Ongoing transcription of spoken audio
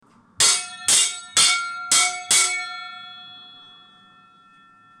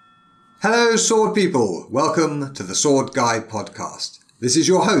Hello, sword people. Welcome to the Sword Guy podcast. This is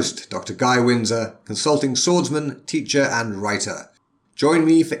your host, Dr. Guy Windsor, consulting swordsman, teacher and writer. Join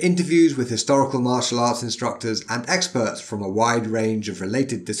me for interviews with historical martial arts instructors and experts from a wide range of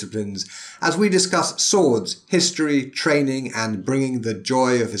related disciplines as we discuss swords, history, training and bringing the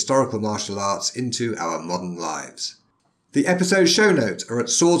joy of historical martial arts into our modern lives. The episode show notes are at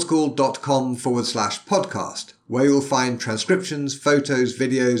swordschool.com/podcast, where you'll find transcriptions, photos,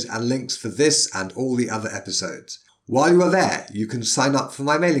 videos, and links for this and all the other episodes. While you are there, you can sign up for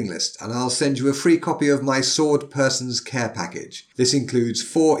my mailing list, and I'll send you a free copy of my Sword Person's Care package. This includes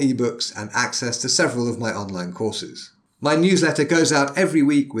 4 ebooks and access to several of my online courses. My newsletter goes out every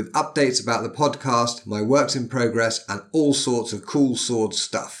week with updates about the podcast, my works in progress, and all sorts of cool sword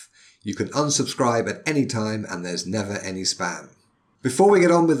stuff. You can unsubscribe at any time and there's never any spam. Before we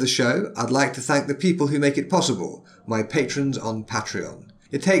get on with the show, I'd like to thank the people who make it possible, my patrons on Patreon.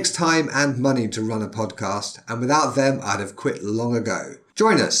 It takes time and money to run a podcast, and without them I'd have quit long ago.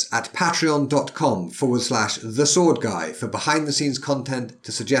 Join us at patreon.com/theswordguy for behind the scenes content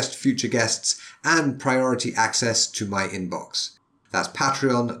to suggest future guests and priority access to my inbox. That's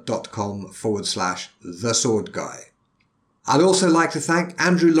patreon.com/theswordguy. I'd also like to thank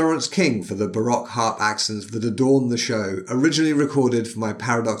Andrew Lawrence King for the Baroque harp accents that adorn the show, originally recorded for my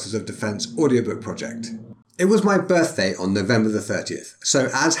Paradoxes of Defense audiobook project. It was my birthday on November the 30th, so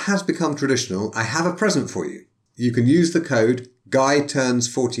as has become traditional, I have a present for you. You can use the code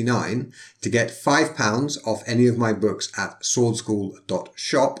GUYTURNS49 to get £5 off any of my books at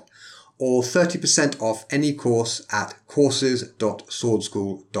swordschool.shop or 30% off any course at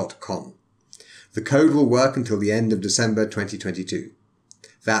courses.swordschool.com. The code will work until the end of December 2022.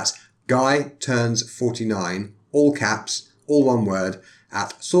 That's GUYTURNS49, all caps, all one word,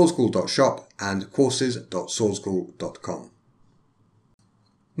 at swordschool.shop and courses.swordschool.com.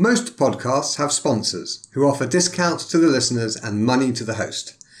 Most podcasts have sponsors who offer discounts to the listeners and money to the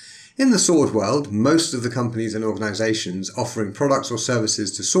host. In the sword world, most of the companies and organisations offering products or services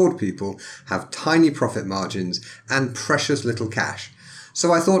to sword people have tiny profit margins and precious little cash.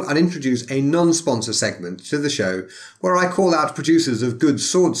 So I thought I'd introduce a non-sponsor segment to the show where I call out producers of good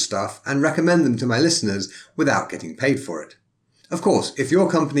sword stuff and recommend them to my listeners without getting paid for it. Of course, if your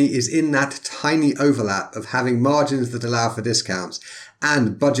company is in that tiny overlap of having margins that allow for discounts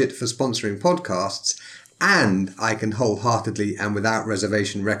and budget for sponsoring podcasts, and I can wholeheartedly and without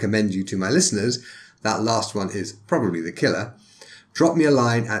reservation recommend you to my listeners, that last one is probably the killer, drop me a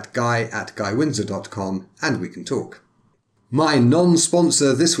line at guy@guywindsor.com and we can talk. My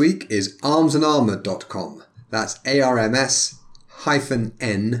non-sponsor this week is armsandarmour.com. That's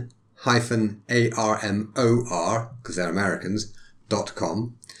ARMS-N-ARMOR, because they're Americans,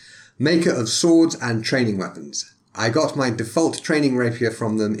 .com, maker of swords and training weapons. I got my default training rapier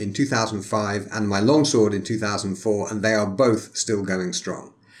from them in 2005 and my longsword in 2004, and they are both still going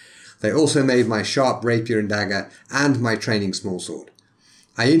strong. They also made my sharp rapier and dagger and my training smallsword.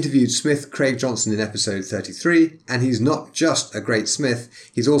 I interviewed Smith Craig Johnson in episode 33, and he's not just a great smith,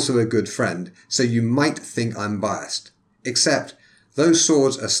 he's also a good friend, so you might think I'm biased. Except, those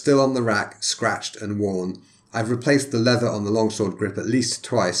swords are still on the rack, scratched and worn. I've replaced the leather on the longsword grip at least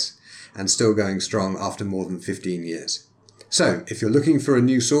twice, and still going strong after more than 15 years. So, if you're looking for a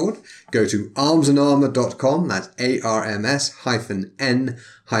new sword, go to armsandarmour.com, that's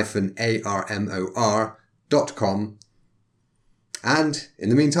ARMS-N-ARMOR.com, and in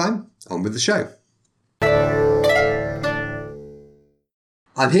the meantime, on with the show.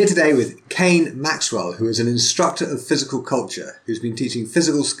 I'm here today with Cain Maxwell, who is an instructor of physical culture, who's been teaching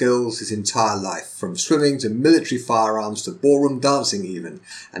physical skills his entire life, from swimming to military firearms to ballroom dancing even.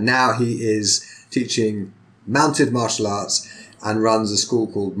 And now he is teaching mounted martial arts and runs a school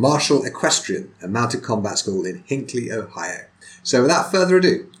called Martial Equestrian, a mounted combat school in Hinckley, Ohio. So without further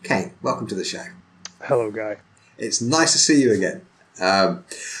ado, Cain, welcome to the show. Hello, Guy. It's nice to see you again.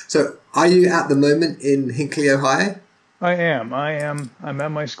 So are you at the moment in Hinckley, Ohio? I am. I'm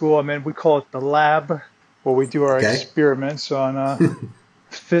at my school. We call it the lab, where we do our experiments on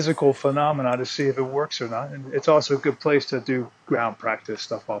physical phenomena to see if it works or not. And it's also a good place to do ground practice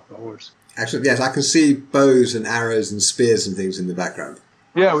stuff off the horse. Actually, yes, I can see bows and arrows and spears and things in the background.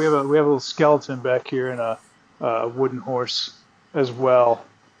 Yeah, we have a little skeleton back here and a wooden horse as well.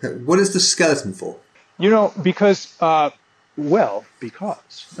 What is the skeleton for? Because a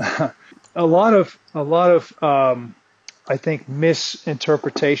lot of I think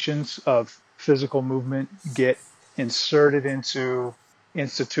misinterpretations of physical movement get inserted into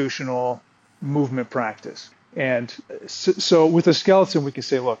institutional movement practice. And so with a skeleton, we can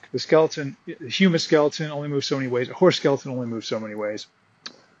say, look, the human skeleton only moves so many ways. A horse skeleton only moves so many ways.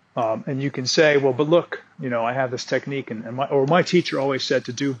 And you can say, well, but look, I have this technique, and my teacher always said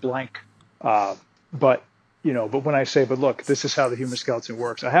to do blank. But but when I say, but look, this is how the human skeleton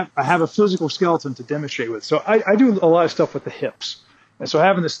works. I have a physical skeleton to demonstrate with. So I do a lot of stuff with the hips, and so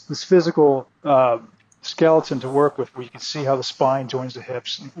having this physical skeleton to work with, where you can see how the spine joins the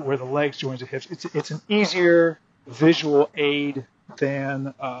hips, where the legs joins the hips. It's an easier visual aid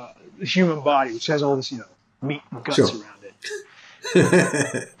than the human body, which has all this meat and guts Sure. around it.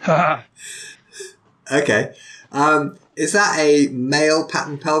 Okay. Is that a male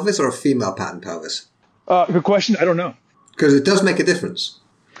pattern pelvis or a female pattern pelvis? Good question. I don't know. Because it does make a difference.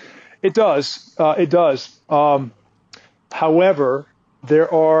 It does. It does. However,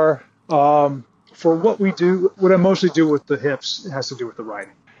 there are, for what we do, what I mostly do with the hips, it has to do with the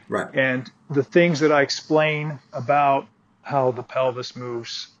riding. Right. And the things that I explain about how the pelvis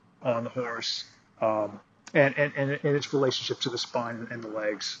moves on the horse, and its relationship to the spine and the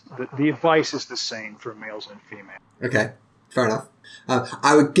legs. The advice is the same for males and females. Okay, fair enough.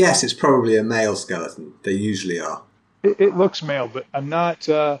 I would guess it's probably a male skeleton. They usually are. It looks male, but I'm not.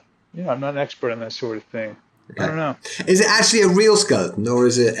 I'm not an expert on that sort of thing. Okay. I don't know. Is it actually a real skeleton, or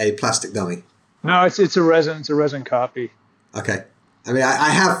is it a plastic dummy? No, it's a resin. It's a resin copy. Okay. I mean, I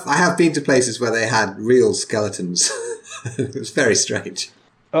have been to places where they had real skeletons. It was very strange.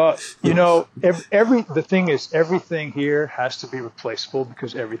 The thing is, everything here has to be replaceable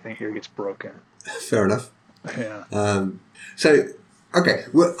because everything here gets broken. Fair enough. Yeah. So, okay,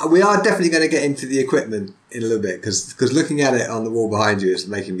 we are definitely going to get into the equipment in a little bit because looking at it on the wall behind you is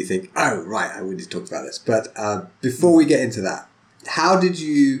making me think, oh, right, I need to talk about this. But before we get into that, how did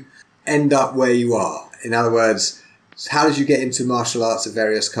you end up where you are? In other words, how did you get into martial arts of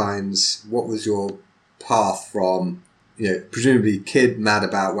various kinds? What was your path from, presumably kid mad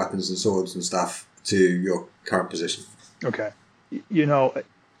about weapons and swords and stuff to your current position? Okay.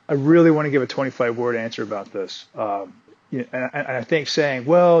 I really want to give a 25-word answer about this. And I think saying,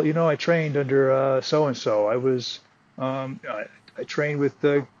 well, I trained under so-and-so. I trained with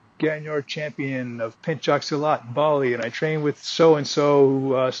the Ganyard champion of Pinchak Silat in Bali, and I trained with so-and-so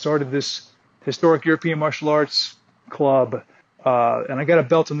who started this historic European martial arts club, and I got a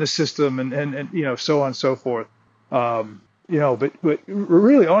belt in this system, and so on and so forth. But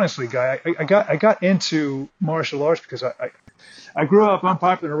really, honestly, Guy, I got into martial arts because I grew up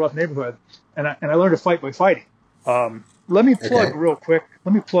unpopular in a rough neighborhood, and I learned to fight by fighting. Let me plug real quick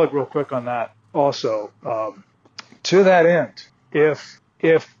on that also. To that end, if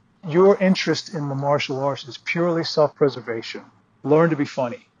your interest in the martial arts is purely self-preservation, learn to be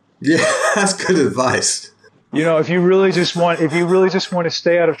funny. Yeah, that's good advice. If you really just want to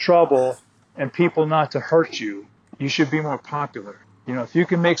stay out of trouble and people not to hurt you, you should be more popular. If you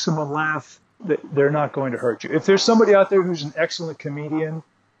can make someone laugh, they're not going to hurt you. If there's somebody out there who's an excellent comedian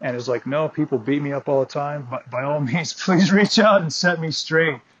and is like, no, people beat me up all the time, but by all means, please reach out and set me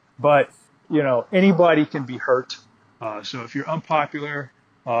straight. But, anybody can be hurt. So if you're unpopular,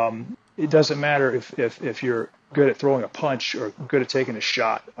 it doesn't matter if you're good at throwing a punch or good at taking a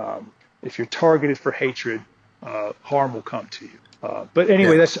shot. If you're targeted for hatred, harm will come to you. But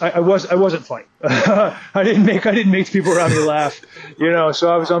anyway, I wasn't funny. I didn't make people around me laugh,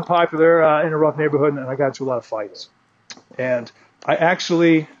 so I was unpopular in a rough neighborhood, and I got into a lot of fights. And I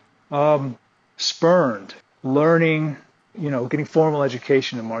actually spurned learning, getting formal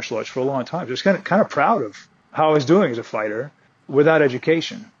education in martial arts for a long time. Just kind of proud of how I was doing as a fighter without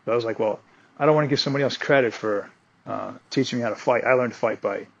education. So I was like, well, I don't want to give somebody else credit for teaching me how to fight. I learned to fight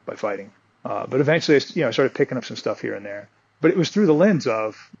by fighting. But eventually, I started picking up some stuff here and there. But it was through the lens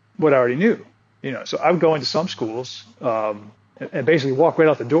of what I already knew. So I would go into some schools and basically walk right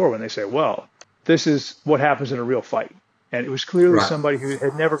out the door when they say, well, this is what happens in a real fight. And it was clearly somebody who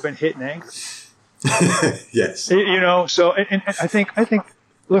had never been hit in anger. Yes. So and I think,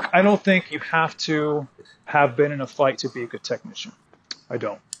 look, I don't think you have to have been in a fight to be a good technician. I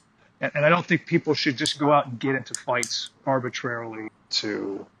don't. And I don't think people should just go out and get into fights arbitrarily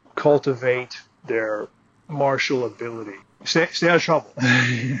to cultivate their martial ability. Stay out of trouble.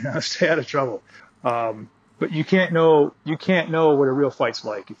 Stay out of trouble. But you can't know what a real fight's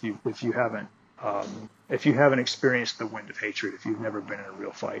like if you haven't experienced the wind of hatred, if you've never been in a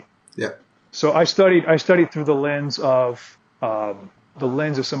real fight. Yeah. So I studied through the lens of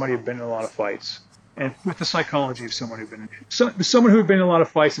somebody who'd been in a lot of fights, and with the psychology of someone who had been in a lot of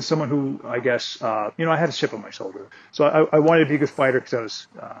fights, and someone who I guess I had a chip on my shoulder. So I wanted to be a good fighter because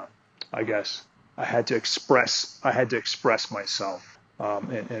I had to express myself,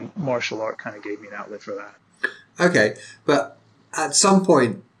 and martial art kind of gave me an outlet for that. Okay, but at some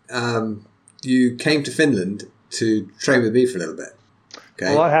point you came to Finland to train with me for a little bit.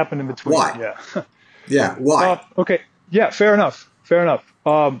 Okay. A lot happened in between. Why? Yeah. Yeah. Why? Okay. Yeah. Fair enough. Fair enough.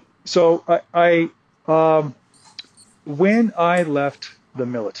 So when I left the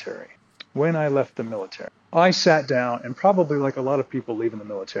military, I sat down and probably like a lot of people leaving the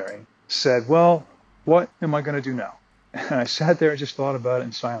military said, well, what am I going to do now? And I sat there and just thought about it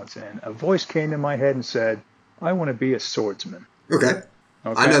in silence. And a voice came in my head and said, I want to be a swordsman. Okay.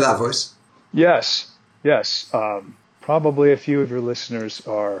 Okay. I know that voice. Yes. Yes. Probably a few of your listeners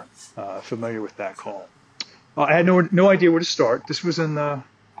are familiar with that call. I had no idea where to start. This was in the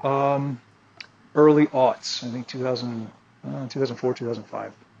early aughts, I think 2004,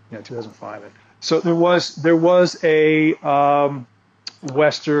 2005. Yeah, 2005. So there was a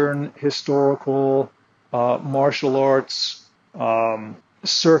Western historical martial arts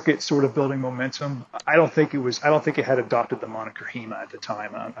circuit sort of building momentum. I don't think it had adopted the moniker HEMA at the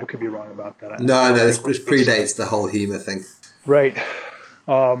time. I could be wrong about that. No, this predates the whole HEMA thing. Right.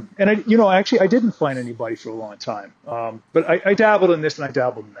 And I didn't find anybody for a long time. But I dabbled in this and I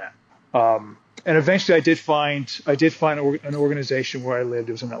dabbled in that. And eventually I did find an organization where I lived.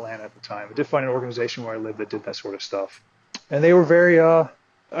 It was in Atlanta at the time. I did find an organization where I lived that did that sort of stuff. And they were very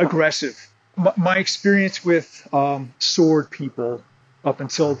aggressive. My experience with sword people up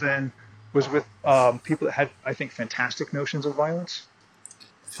until then was with people that had, I think, fantastic notions of violence.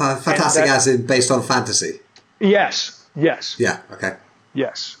 Fantastic as in based on fantasy? Yes. Yeah, okay.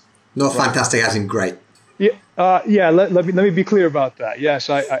 Yes. Not fantastic as in great. Yeah. Let me be clear about that. Yes,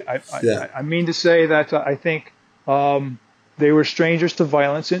 I mean to say that I think they were strangers to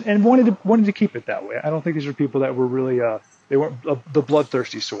violence and wanted to keep it that way. I don't think these are people that were really they weren't the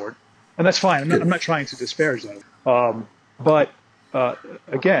bloodthirsty sort, and that's fine. I'm not trying to disparage them. But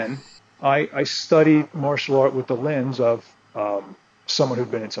again, I studied martial art with the lens of someone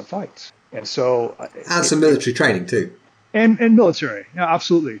who'd been in some fights, and so and some military training too. And military, yeah,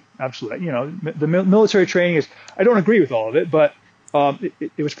 absolutely. You know, the military training is. I don't agree with all of it, but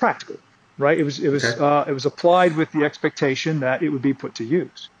it was practical, right? It was applied with the expectation that it would be put to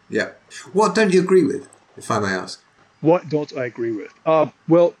use. Yeah. What don't you agree with, if I may ask? What don't I agree with?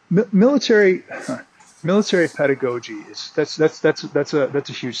 Well, military pedagogy is that's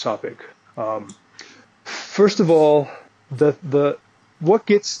a huge topic. First of all, the what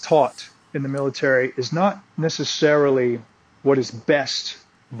gets taught in the military is not necessarily what is best,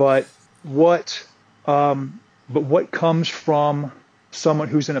 but what comes from someone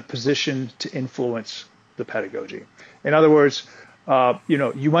who's in a position to influence the pedagogy. In other words,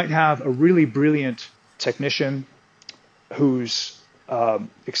 you might have a really brilliant technician who's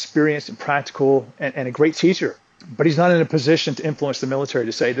experienced and practical and a great teacher, but he's not in a position to influence the military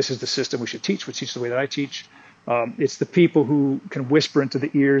to say, this is the system we should teach. We teach the way that I teach. It's the people who can whisper into the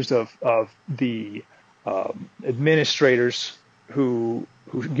ears of the administrators who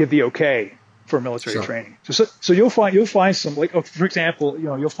give the okay for military training. So you'll find some, like, for example,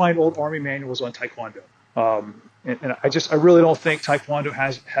 you'll find old Army manuals on Taekwondo. And I really don't think Taekwondo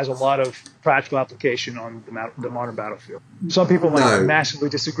has a lot of practical application on the modern battlefield. Some people might massively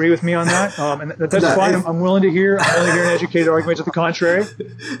disagree with me on that, and that's fine. I'm willing to hear an educated argument to the contrary,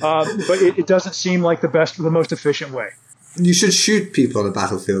 but it doesn't seem like the most efficient way. You should shoot people on a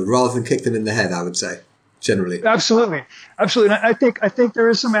battlefield rather than kick them in the head, I would say, generally. Absolutely. And I think there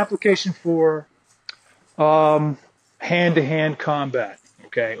is some application for hand-to-hand combat,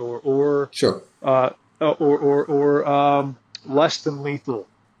 okay, or sure. Or less than lethal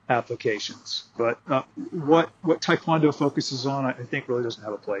applications. But what Taekwondo focuses on, I think, really doesn't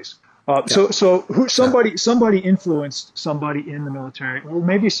have a place. Somebody influenced somebody in the military, or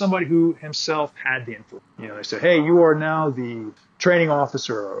maybe somebody who himself had the influence. They said, "Hey, you are now the training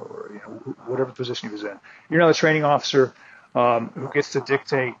officer, or whatever position he was in. You're now the training officer who gets to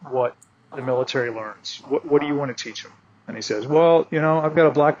dictate what the military learns. What do you want to teach them?" And he says, well, I've got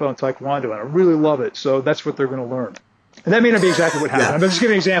a black belt in Taekwondo, and I really love it, so that's what they're going to learn. And that may not be exactly what happened. I'm just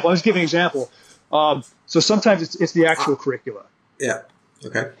giving an example. So sometimes it's the actual curricula. Yeah.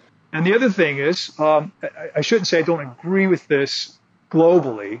 Okay. And the other thing is, I shouldn't say I don't agree with this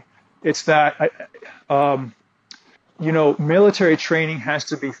globally. It's that, military training has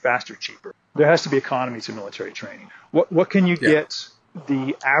to be faster, cheaper. There has to be economy to military training. What can you get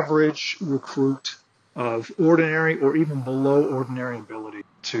the average recruit of ordinary or even below ordinary ability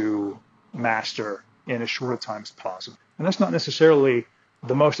to master in as short a time as possible? And that's not necessarily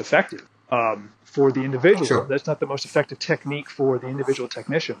the most effective for the individual. Sure. That's not the most effective technique for the individual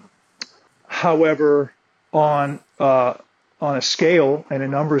technician. However, on a scale and a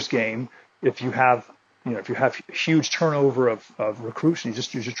numbers game, if you have huge turnover of recruits and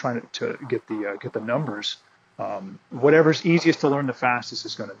you're just trying to get the numbers, Whatever's easiest to learn the fastest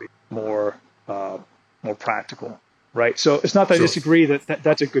is going to be more practical, right? So it's not that I disagree that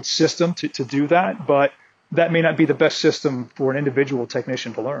that's a good system to do that, but that may not be the best system for an individual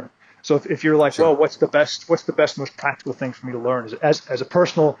technician to learn. So if you're like, well, what's the best, most practical thing for me to learn as a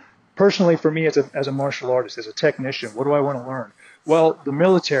personally for me as a martial artist, as a technician, what do I want to learn? Well, the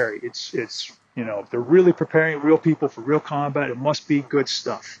military, it's if they're really preparing real people for real combat, it must be good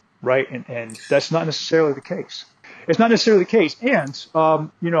stuff, right? And that's not necessarily the case. It's not necessarily the case. And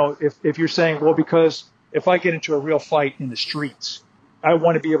if you're saying, well, because if I get into a real fight in the streets, I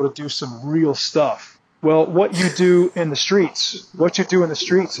want to be able to do some real stuff. Well, what you do in the streets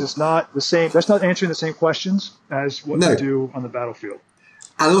is not the same. That's not answering the same questions as what you do on the battlefield.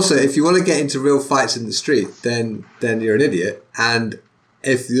 And also, if you want to get into real fights in the street, then you're an idiot. And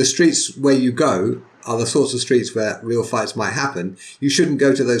if the streets where you go are the sorts of streets where real fights might happen, you shouldn't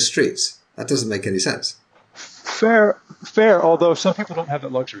go to those streets. That doesn't make any sense. Fair. Although some people don't have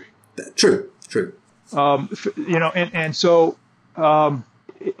that luxury. True. And so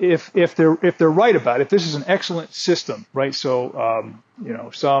if they're right about it, if this is an excellent system, right? So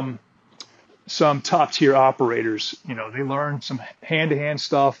some top tier operators, they learn some hand-to-hand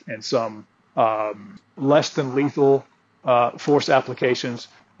stuff and some less than lethal force applications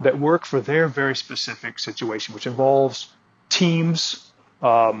that work for their very specific situation, which involves teams,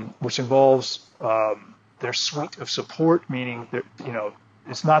 which involves their suite of support, meaning that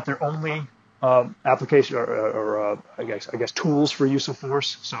it's not their only application or I guess tools for use of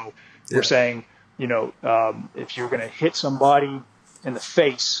force. So we're saying if you're going to hit somebody in the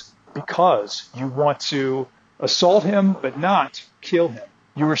face because you want to assault him but not kill him,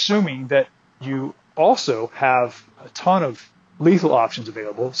 you're assuming that you also have a ton of lethal options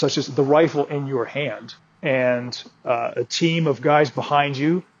available, such as the rifle in your hand and a team of guys behind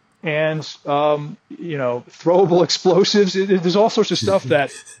you and throwable explosives. There's all sorts of stuff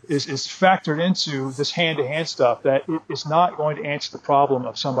that is factored into this hand-to-hand stuff that is not going to answer the problem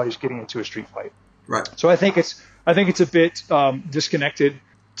of somebody who's getting into a street fight. Right. So I think it's a bit disconnected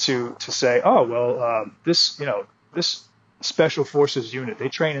to say, oh well, this special forces unit, they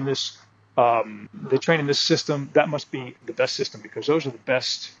train in this system. That must be the best system because those are the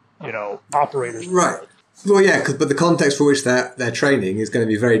best operators. Right. Well, yeah, but the context for which they're training is going to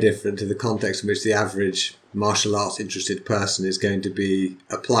be very different to the context in which the average martial arts interested person is going to be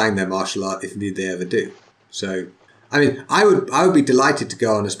applying their martial art, if indeed they ever do. So, I mean, I would be delighted to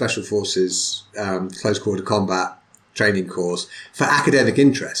go on a special forces close quarter combat training course for academic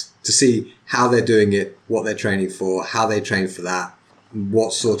interest to see how they're doing it, what they're training for, how they train for that,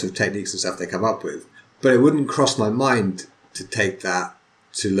 what sort of techniques and stuff they come up with. But it wouldn't cross my mind to take that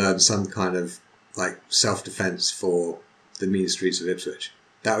to learn some kind of like self-defense for the mean streets of Ipswich.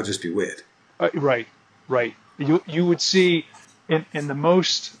 That would just be weird. Right. You would see in the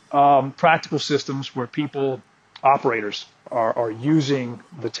most practical systems where operators are using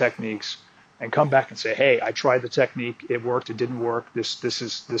the techniques and come back and say, hey, I tried the technique, it worked, it didn't work. This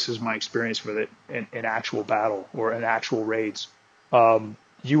is my experience with it in actual battle or in actual raids.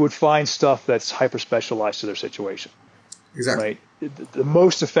 You would find stuff that's hyper specialized to their situation. Exactly. Right. The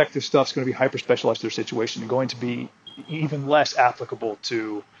most effective stuff is going to be hyper specialized to their situation and going to be even less applicable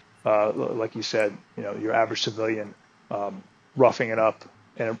to, like you said, your average civilian roughing it up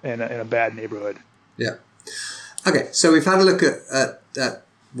in a bad neighborhood. Yeah. Okay, so we've had a look at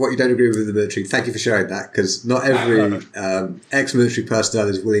what you don't agree with the military. Thank you for sharing that, because not every ex-military personnel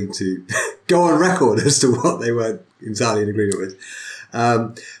is willing to go on record as to what they weren't entirely in agreement with.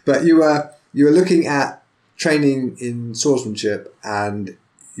 But you were looking at training in swordsmanship, and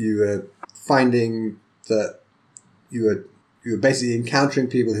you were finding that you were basically encountering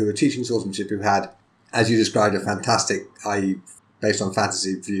people who were teaching swordsmanship who had, as you described, a fantastic, i.e. based on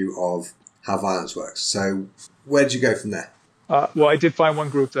fantasy view of how violence works. So where did you go from there? Well, I did find one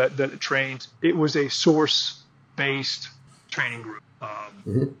group that trained. It was a source-based training group.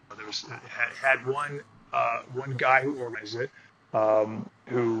 There had one guy who organized it,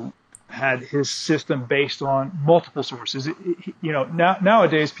 who had his system based on multiple sources.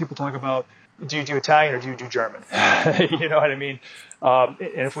 Nowadays people talk about, do you do Italian or do you do German? You know what I mean? And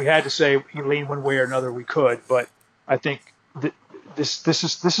if we had to say he leaned one way or another, we could. But I think this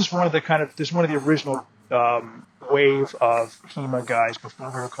is one of the original wave of HEMA guys before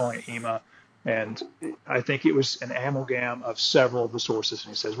we were calling it HEMA. And I think it was an amalgam of several of the sources.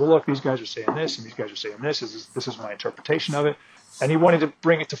 And he says, well, look, these guys are saying this and these guys are saying this. This is my interpretation of it. And he wanted to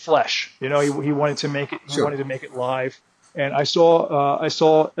bring it to flesh. He wanted to make it. He wanted to make it live. And I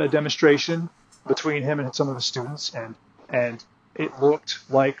saw a demonstration between him and some of the students, and it looked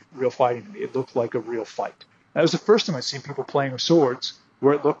like real fighting to me. It looked like a real fight. That was the first time I'd seen people playing with swords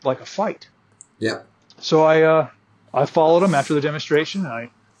where it looked like a fight. Yeah. So I followed them after the demonstration. I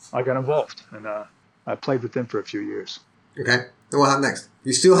got involved, and I played with them for a few years. Okay. And what happened next?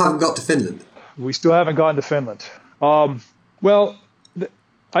 You still haven't got to Finland. We still haven't gotten to Finland. Well,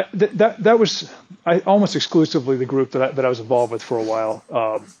 that was almost exclusively the group that I was involved with for a while,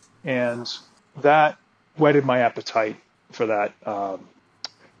 and that whetted my appetite for that.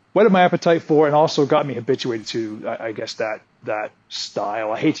 Whetted my appetite for, and also got me habituated to, I guess, that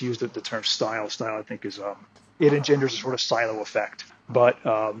style. I hate to use the term style. Style, I think, is it engenders a sort of silo effect. But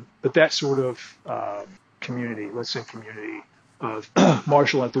that sort of community, let's say community of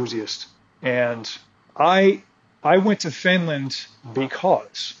martial enthusiasts, and I went to Finland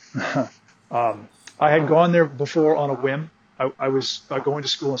because I had gone there before on a whim. I was going to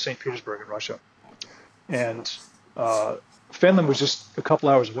school in St. Petersburg in Russia, and Finland was just a couple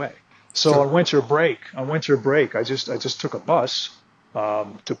hours away. So on winter break, I just took a bus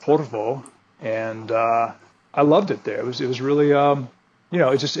to Porvoo, and I loved it there. It was really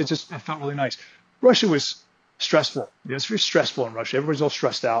it felt really nice. Russia was stressful. It's very stressful in Russia. Everybody's all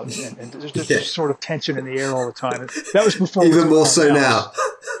stressed out, and there's just sort of tension in the air all the time. That was before. Even more so now.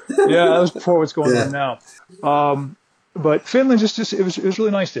 Yeah, that was before what's going on now. But Finland it was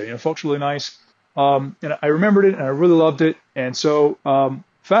really nice there. Folks were really nice. And I remembered it, and I really loved it. And so,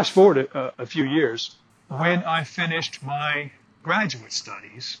 fast forward a few years, when I finished my graduate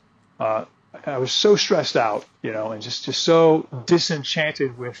studies, I was so stressed out, and just so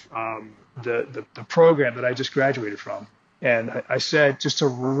disenchanted with the program that I just graduated from. And I said, just to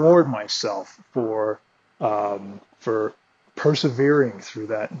reward myself for persevering through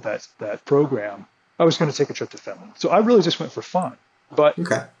that program, I was going to take a trip to Finland. So I really just went for fun, but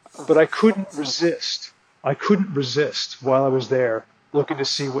I couldn't resist. I couldn't resist while I was there, looking to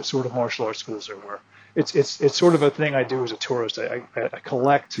see what sort of martial arts schools there were. It's sort of a thing I do as a tourist. I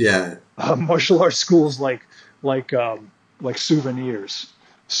collect martial arts schools like souvenirs.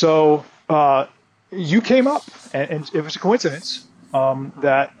 So you came up, and it was a coincidence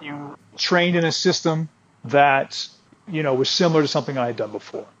that you trained in a system that was similar to something I had done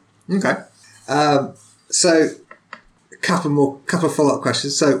before. Okay. So a couple of follow-up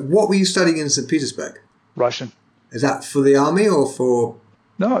questions. So what were you studying in St. Petersburg? Russian. Is that for the army or for?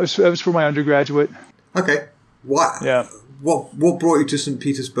 No, it was for my undergraduate. Okay. What? Yeah. What brought you to St.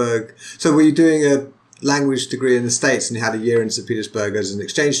 Petersburg? So were you doing a language degree in the States and you had a year in St. Petersburg as an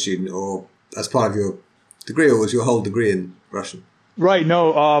exchange student, or as part of your degree, or was your whole degree in Russian? Right.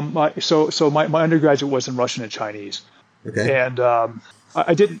 No. So my undergraduate was in Russian and Chinese. Okay. And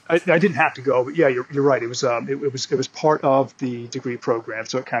I didn't have to go, but yeah, you're right. It was part of the degree program,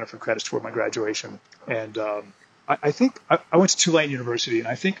 so it counted for credits toward my graduation. And I think I went to Tulane University, and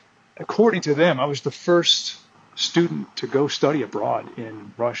I think, according to them, I was the first student to go study abroad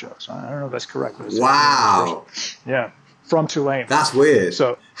in Russia. So I don't know if that's correct. But wow. Yeah, from Tulane. That's weird.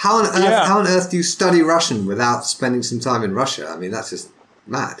 So how on earth do you study Russian without spending some time in Russia? I mean, that's just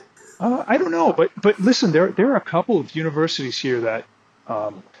mad. I don't know, but listen, there are a couple of universities here that,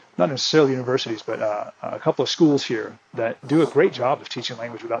 not necessarily universities, but a couple of schools here that do a great job of teaching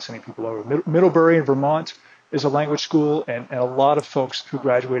language without sending people over. Middlebury in Vermont is a language school, and a lot of folks who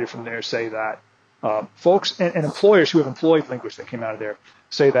graduated from there say that folks and employers who have employed linguists that came out of there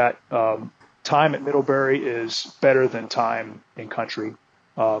say that time at Middlebury is better than time in country.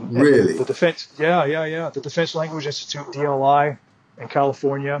 Really? The Defense, the Defense Language Institute, DLI, in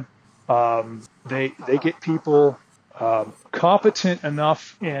California, they get people competent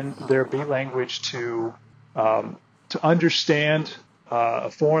enough in their B language to understand a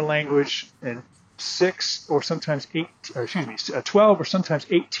foreign language in 12 or sometimes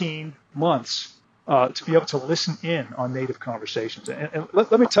 18 months to be able to listen in on native conversations. And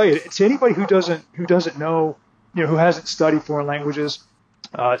let me tell you, to anybody who doesn't know, who hasn't studied foreign languages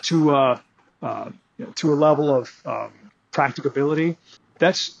to a level of practicability,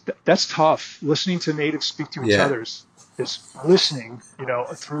 that's tough. Listening to natives speak to each other is listening,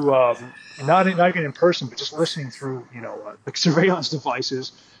 through not even in person, but just listening through, like surveillance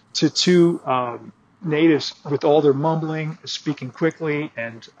devices to two natives with all their mumbling, speaking quickly,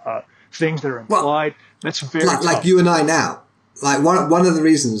 and things that are implied. That's very tough. Like you and I now. Like one of the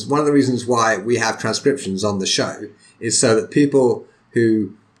reasons why we have transcriptions on the show is so that people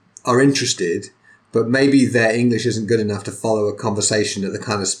who are interested, but maybe their English isn't good enough to follow a conversation at the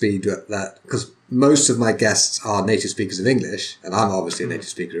kind of speed that, because most of my guests are native speakers of English, and I'm obviously a native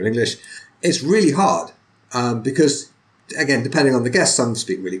speaker of English. It's really hard because, again, depending on the guest, some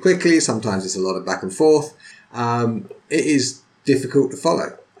speak really quickly. Sometimes it's a lot of back and forth. It is difficult to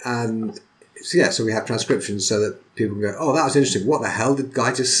follow. And so we have transcriptions so that people can go, oh, that was interesting. What the hell did the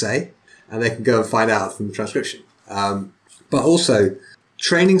guy just say? And they can go and find out from the transcription. But also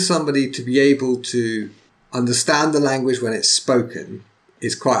training somebody to be able to understand the language when it's spoken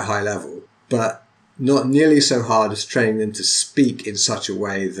is quite high level, but not nearly so hard as training them to speak in such a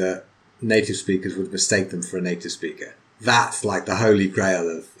way that native speakers would mistake them for a native speaker. That's like the holy grail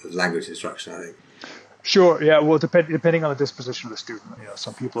of language instruction, I think. Sure. Yeah. Well, depending on the disposition of the student,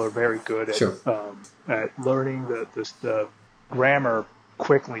 some people are very good at learning the grammar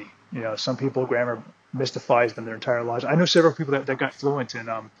quickly. Some people grammar mystifies them their entire lives. I know several people that got fluent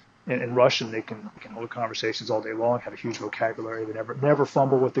in Russian. They can hold conversations all day long, have a huge vocabulary. They never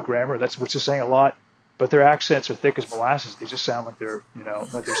fumble with the grammar. Which is saying a lot. But their accents are thick as molasses. They just sound like they're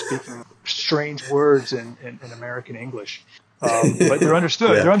speaking strange words in American English. But they're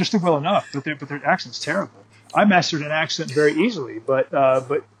understood. Yeah. They're understood well enough, but their accent's terrible. I mastered an accent very easily, but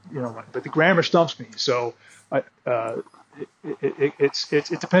the grammar stumps me. So it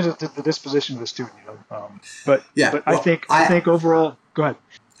depends on the disposition of the student. But I think overall, go ahead.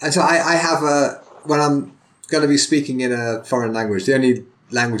 And so I have when I'm going to be speaking in a foreign language, the only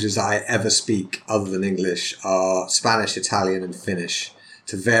languages that I ever speak other than English are Spanish, Italian, and Finnish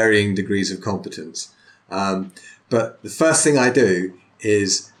to varying degrees of competence. But the first thing I do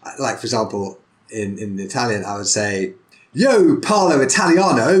is, like, for example, in Italian, I would say, Io parlo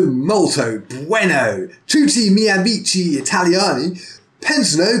italiano molto bueno. Tutti miei amici italiani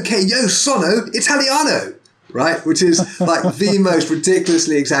pensano che io sono italiano. Right? Which is like the most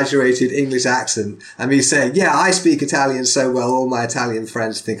ridiculously exaggerated English accent. And me saying, yeah, I speak Italian so well, all my Italian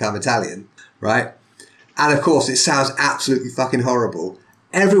friends think I'm Italian. Right? And of course, it sounds absolutely fucking horrible.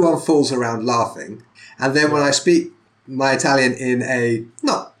 Everyone falls around laughing. And then when I speak my Italian in a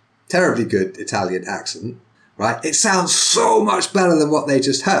not terribly good Italian accent, right, it sounds so much better than what they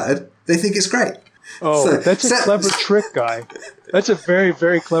just heard. They think it's great. Oh, so, that's a clever trick, Guy. That's a very,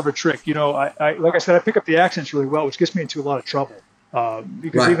 very clever trick. I like I said, I pick up the accents really well, which gets me into a lot of trouble.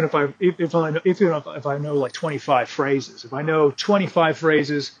 Because even if I know like 25 phrases, if I know 25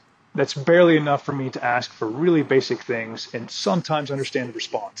 phrases, that's barely enough for me to ask for really basic things and sometimes understand the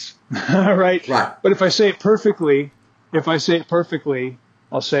response. Right? Right. But if I say it perfectly,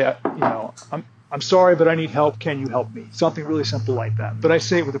 I'll say, I'm sorry, but I need help. Can you help me? Something really simple like that. But I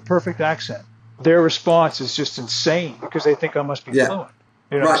say it with a perfect accent. Their response is just insane because they think I must be fluent.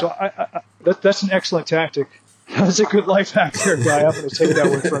 Right. So that's an excellent tactic. That's a good life hack there, Guy. I'm going to take that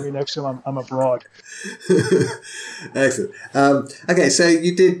one from you next time I'm abroad. Excellent. Okay, so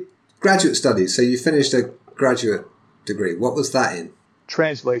you did graduate studies. So you finished a graduate degree. What was that in?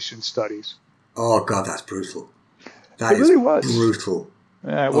 Translation studies. Oh, God, that's brutal. It really was brutal.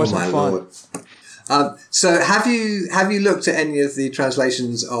 Yeah, it wasn't fun. Lord. So have you looked at any of the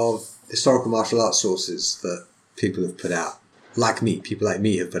translations of historical martial arts sources that people have put out? People like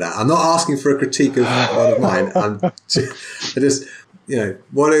me have put out. I'm not asking for a critique of one of mine. I'm just,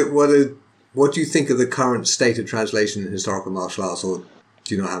 what do you think of the current state of translation in historical martial arts, or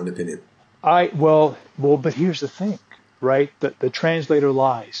do you not have an opinion? Well, but here's the thing, right? The translator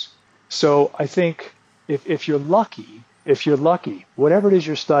lies. So I think if you're lucky, whatever it is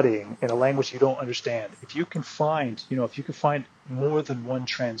you're studying in a language you don't understand, if you can find more than one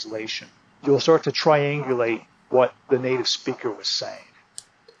translation, you'll start to triangulate what the native speaker was saying.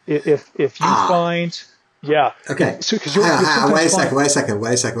 If you find, yeah. Okay. So, wait a second.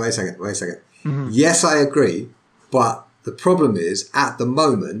 Mm-hmm. Yes, I agree. But the problem is, at the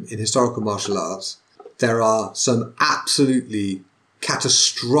moment in historical martial arts, there are some absolutely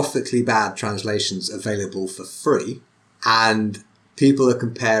catastrophically bad translations available for free. And people are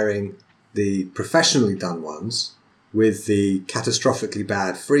comparing the professionally done ones with the catastrophically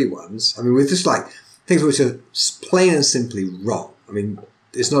bad free ones. I mean, with just like things which are plain and simply wrong. I mean,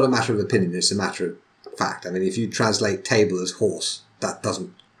 it's not a matter of opinion, it's a matter of fact. I mean, if you translate table as horse,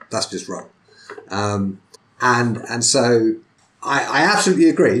 that's just wrong. And so I absolutely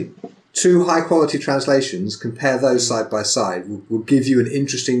agree. Two high quality translations, compare those side by side, will give you an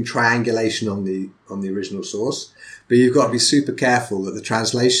interesting triangulation on the original source. But you've got to be super careful that the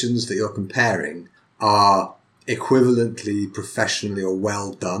translations that you're comparing are equivalently professionally or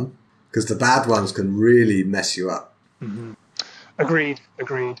well done, because the bad ones can really mess you up. Mm-hmm. Agreed.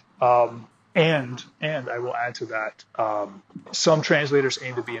 And I will add to that, some translators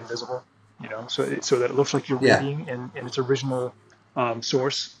aim to be invisible, so that it looks like you're reading in its original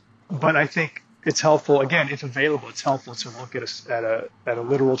source. But I think it's helpful, again, if available, it's helpful to look at a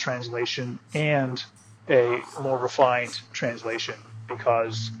literal translation and a more refined translation,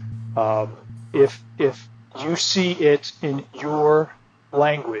 because if you see it in your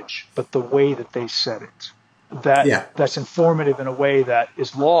language, but the way that they said it. Yeah. That's informative in a way that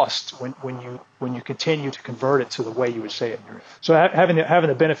is lost when you continue to convert it to the way you would say it. So having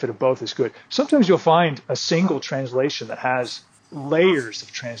the benefit of both is good. Sometimes you'll find a single translation that has layers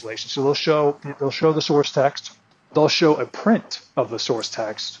of translation. So they'll show the source text, they'll show a print of the source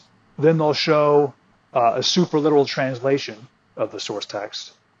text, then they'll show a super literal translation of the source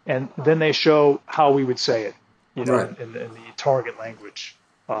text, and then they show how we would say it, Right. in the target language.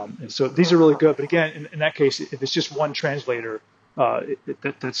 And so these are really good. But again, in that case, if it's just one translator,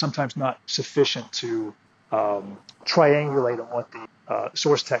 that's sometimes not sufficient to triangulate on what the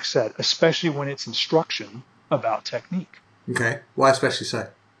source text said, especially when it's instruction about technique. Okay. Why especially so?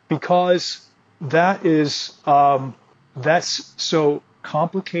 Because that's so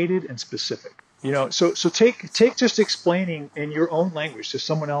complicated and specific. So take just explaining in your own language to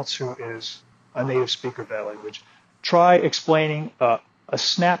someone else who is a native speaker of that language. Try explaining a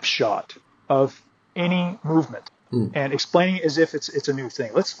snapshot of any movement and explaining it as if it's a new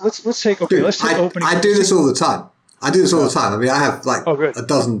thing. Let's take opening. I do this all the time. I mean, I have like a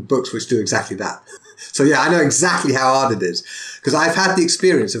dozen books which do exactly that. So yeah, I know exactly how hard it is because I've had the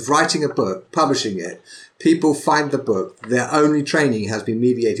experience of writing a book, publishing it. People find the book, their only training has been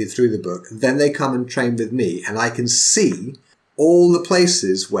mediated through the book. Then they come and train with me and I can see all the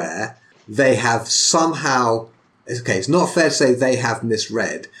places where they have somehow, okay, it's not fair to say they have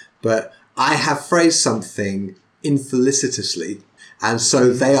misread, but I have phrased something infelicitously. And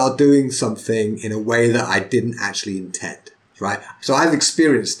so they are doing something in a way that I didn't actually intend, right? So I've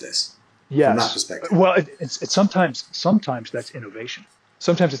experienced this from that perspective. Well, it's sometimes that's innovation.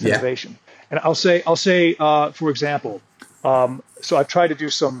 Sometimes it's innovation. And I'll say, for example, so I've tried to do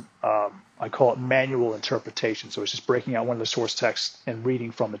some, I call it manual interpretation. So it's just breaking out one of the source texts and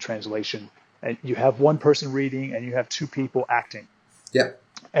reading from the translation. And you have one person reading and you have two people acting. Yeah.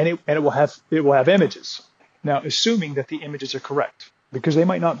 And it will have images. Now, assuming that the images are correct, because they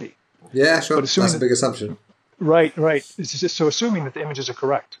might not be. Yeah, sure. That's a big assumption. Right. It's just, so assuming that the images are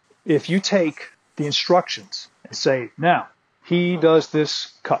correct. If you take the instructions and say, now, he does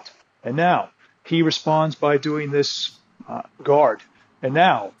this cut, and now he responds by doing this guard, and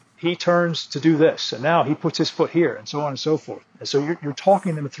now he turns to do this, and now he puts his foot here, and so on and so forth. And so you're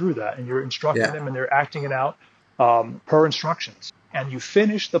talking them through that, and you're instructing them, and they're acting it out per instructions. And you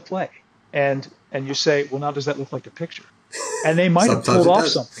finish the play, and you say, well, now does that look like the picture? And they might have pulled off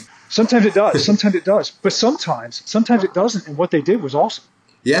something. Sometimes it does, but sometimes it doesn't, and what they did was awesome.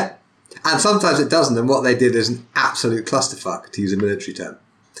 Yeah. And sometimes it doesn't, and what they did is an absolute clusterfuck, to use a military term.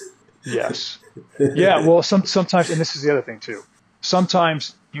 Yes. Yeah, well, sometimes, and this is the other thing too,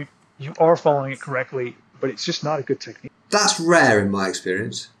 sometimes you are following it correctly, but it's just not a good technique. That's rare in my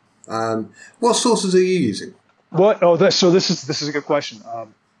experience. What sources are you using? So this is a good question.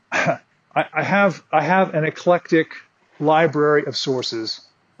 I have an eclectic library of sources.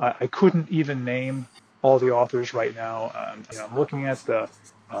 I couldn't even name all the authors right now. I'm looking at the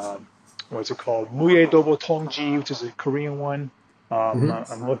what's it called? Muye Dobo Tongji, which is a Korean one.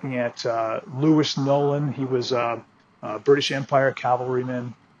 I'm looking at Lewis Nolan. He was a British Empire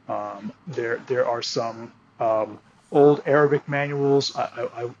cavalryman. There are some old Arabic manuals.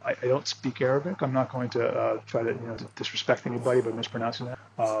 I don't speak Arabic. I'm not going to try to disrespect anybody by mispronouncing that.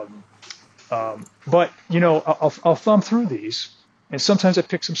 But I'll thumb through these, and sometimes I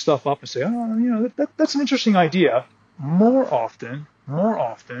pick some stuff up and say, that's an interesting idea. More often,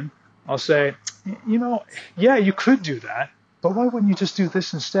 I'll say, yeah, you could do that, but why wouldn't you just do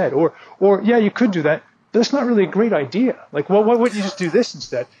this instead? Or yeah, you could do that. That's not really a great idea. Like, why wouldn't you just do this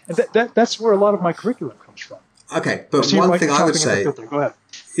instead? And that's where a lot of my curriculum comes from. Okay, but one thing I would say, go ahead.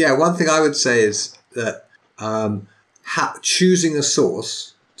 Yeah, one thing I would say is that choosing a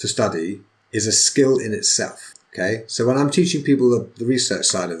source to study is a skill in itself. Okay, so when I'm teaching people the research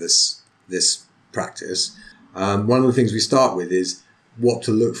side of this practice, one of the things we start with is what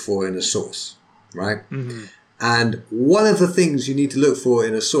to look for in a source, right? Mm-hmm. And one of the things you need to look for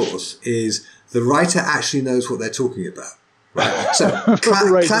in a source is the writer actually knows what they're talking about, right? So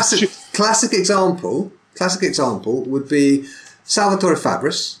classic example would be Salvatore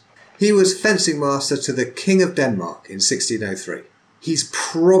Fabris. He was fencing master to the King of Denmark in 1603. He's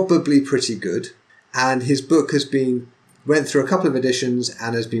probably pretty good, and his book went through a couple of editions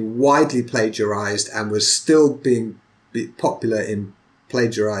and has been widely plagiarized and was still being popular in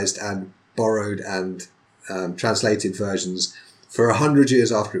plagiarized and borrowed and translated versions for 100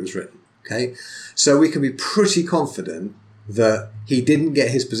 years after it was written. Okay, so we can be pretty confident that he didn't get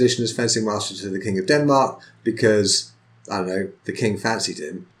his position as fencing master to the King of Denmark because, I don't know, the king fancied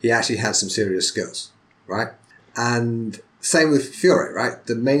him. He actually had some serious skills, right? And same with Fiore, right?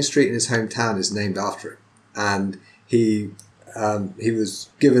 The main street in his hometown is named after him, and he was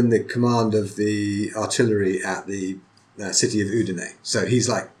given the command of the artillery at the city of Udine. So he's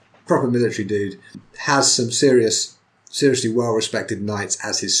like proper military dude, has some seriously well-respected knights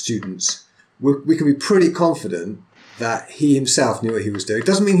as his students. We can be pretty confident that he himself knew what he was doing. It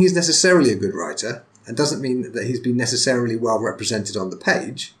doesn't mean he's necessarily a good writer, and doesn't mean that he's been necessarily well represented on the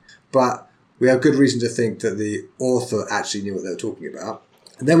page, but we have good reason to think that the author actually knew what they were talking about.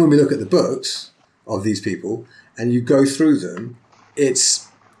 And then when we look at the books of these people, and you go through them, it's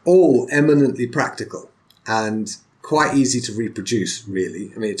all eminently practical and quite easy to reproduce,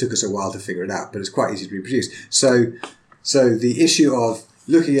 really. I mean, it took us a while to figure it out, but it's quite easy to reproduce. So the issue of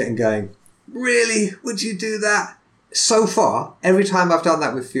looking at it and going, really, would you do that? So far, every time I've done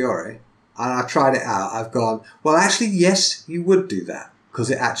that with Fiore, and I've tried it out, I've gone, well, actually, yes, you would do that,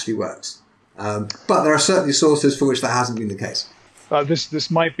 because it actually works. But there are certainly sources for which that hasn't been the case. This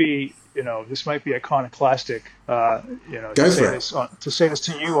might be iconoclastic. Go for it. To say this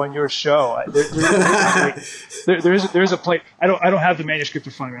to you on your show. There is a plate. I don't have the manuscript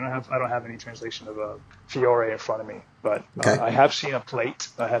in front of me. I don't have any translation of Fiore in front of me. But okay. I have seen a plate.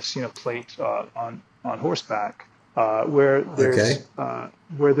 On horseback where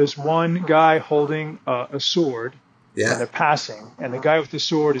there's one guy holding a sword. Yeah. And they're passing, and the guy with the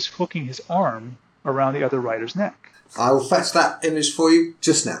sword is hooking his arm around the other rider's neck. I will fetch that image for you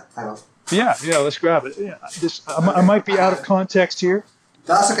just now. Hang on. Yeah, let's grab it. Yeah, I might be out of context here.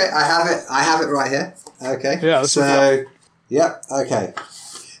 That's okay. I have it right here. Okay. Yeah. Yep. Okay.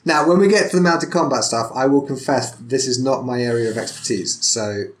 Now, when we get to the mounted combat stuff, I will confess this is not my area of expertise.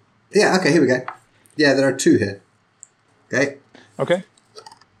 So, yeah. Okay. Here we go. Yeah, there are two here. Okay. Okay.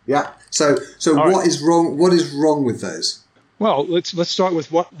 Yeah. So what is wrong? What is wrong with those? Well, let's start with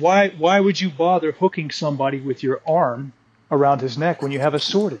why would you bother hooking somebody with your arm around his neck when you have a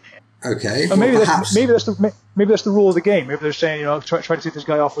sword in hand? Okay. Maybe that's the rule of the game. Maybe they're saying, try to take this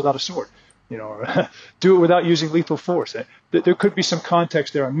guy off without a sword, or do it without using lethal force. There could be some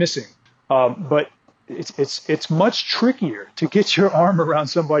context there I'm missing, but it's much trickier to get your arm around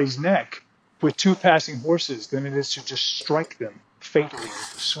somebody's neck with two passing horses than it is to just strike them fatally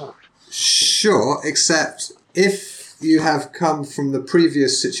with a sword. Sure, except if you have come from the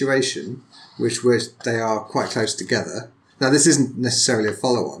previous situation, which they are quite close together. Now, this isn't necessarily a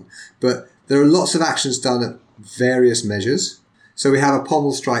follow-on, but there are lots of actions done at various measures. So we have a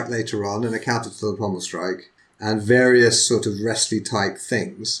pommel strike later on, and a counter to the pommel strike, and various sort of wrestly type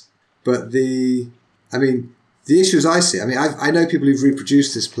things. But the issues I see, I know people who've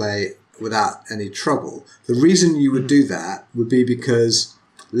reproduced this play without any trouble. The reason you would do that would be because,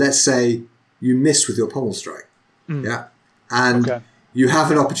 let's say, you miss with your pommel strike. Yeah. And you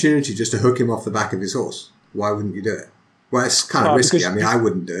have an opportunity just to hook him off the back of his horse. Why wouldn't you do it? Well, it's kind of risky. I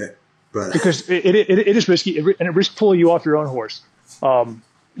wouldn't do it. But because it is risky, and it risks pulling you off your own horse.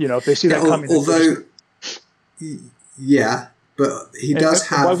 If they see that coming. Although, yeah, but he does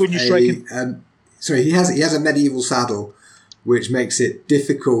have why wouldn't you strike him? He has a medieval saddle, which makes it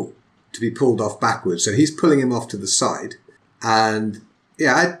difficult to be pulled off backwards. So he's pulling him off to the side. And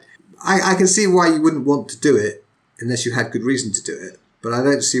yeah, I can see why you wouldn't want to do it unless you had good reason to do it. But I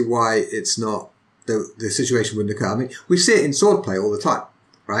don't see why it's not, the situation wouldn't occur. We see it in swordplay all the time,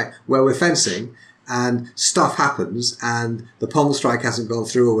 right? Where we're fencing and stuff happens and the pommel strike hasn't gone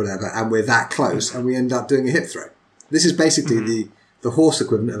through or whatever, and we're that close and we end up doing a hip throw. This is basically the horse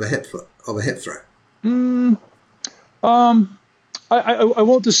equivalent of a hip throw. I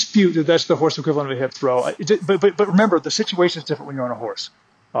won't dispute that that's the horse equivalent of a hip throw. But remember, the situation is different when you're on a horse,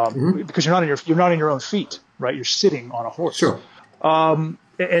 because you're not in your own feet, right? You're sitting on a horse. Sure. And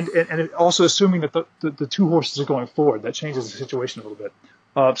also assuming that the two horses are going forward, that changes the situation a little bit.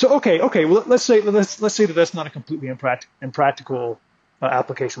 Well, let's say that that's not a completely impractical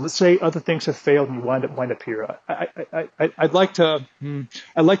application. Let's say other things have failed and you wind up here. I'd like to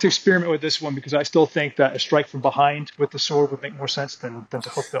experiment with this one because I still think that a strike from behind with the sword would make more sense than to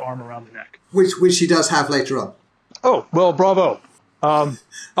hook the arm around the neck. Which he does have later on. Oh well, bravo.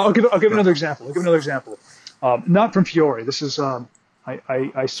 I'll give another example. Not from Fiore. This is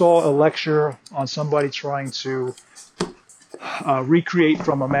I saw a lecture on somebody trying to recreate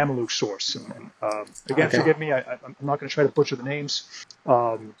from a Mameluke source. Forgive me, I'm not going to try to butcher the names,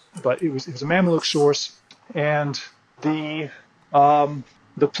 but it was a Mameluke source, and the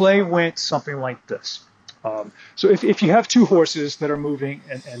play went something like this. So if you have two horses that are moving,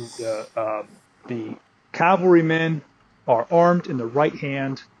 and the cavalrymen are armed in the right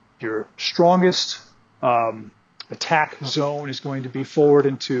hand, your strongest attack zone is going to be forward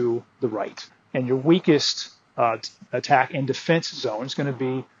and to the right, and your weakest attack and defense zone is going to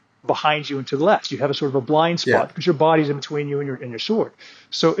be behind you and to the left. You have a sort of a blind spot because your body's in between you and your sword.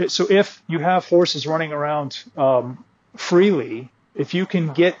 So if you have horses running around freely, if you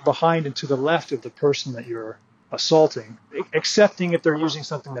can get behind and to the left of the person that you're assaulting, excepting if they're using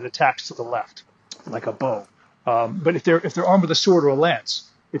something that attacks to the left, like a bow. But if they're armed with a sword or a lance,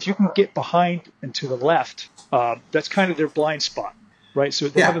 if you can get behind and to the left, that's kind of their blind spot, right? So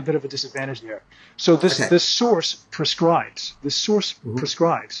they have a bit of a disadvantage there. So this source prescribes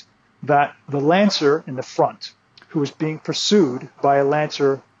that the lancer in the front, who is being pursued by a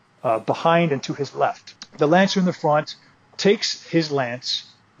lancer behind and to his left, the lancer in the front takes his lance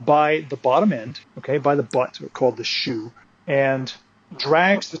by the bottom end, okay, by the butt, or called the shoe, and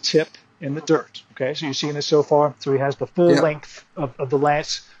drags the tip in the dirt. Okay, so you're seeing this so far. So he has the full length of the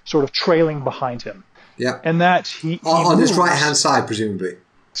lance sort of trailing behind him. Yeah. And that he on his right hand side, presumably.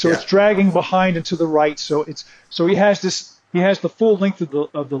 So it's dragging behind and to the right. So he has the full length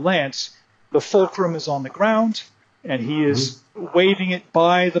of the lance. The fulcrum is on the ground, and he is waving it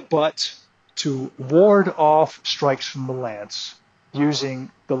by the butt to ward off strikes from the lance using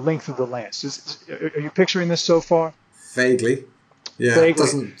the length of the lance. Are you picturing this so far? Vaguely. Yeah. Vaguely. It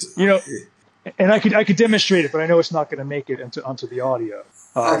doesn't, and I could demonstrate it, but I know it's not going to make it onto the audio.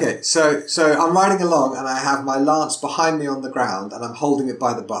 Okay, so I'm riding along, and I have my lance behind me on the ground, and I'm holding it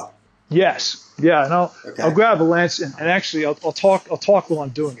by the butt. Yes. Yeah, and I'll grab a lance, and actually I'll talk while I'm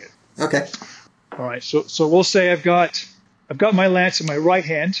doing it. Okay. All right. So we'll say I've got my lance in my right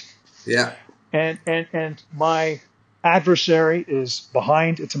hand. Yeah. And my adversary is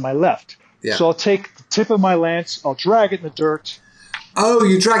behind and to my left. Yeah. So I'll take the tip of my lance, I'll drag it in the dirt. Oh,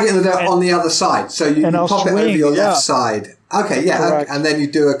 you drag it in the dirt on the other side. So you pop it over your left side. Okay, yeah. Correct. And then you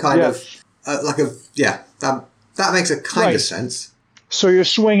do a kind of that makes a kind of sense. So you're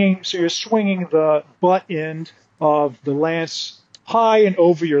swinging the butt end of the lance high and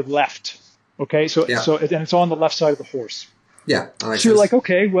over your left. Okay, so and it's on the left side of the horse. Yeah. So you're like,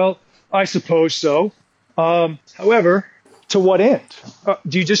 okay, well, I suppose so. However, to what end?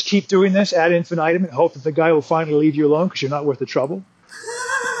 Do you just keep doing this ad infinitum and hope that the guy will finally leave you alone because you're not worth the trouble?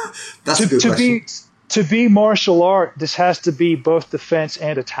 That's a good question. To be martial art, this has to be both defense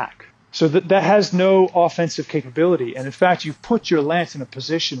and attack. So that has no offensive capability. And in fact, you've put your lance in a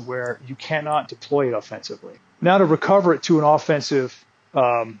position where you cannot deploy it offensively. Now to recover it to an offensive,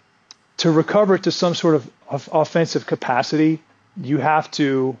 to recover it to some sort of offensive capacity, you have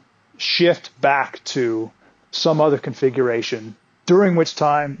to shift back to some other configuration, during which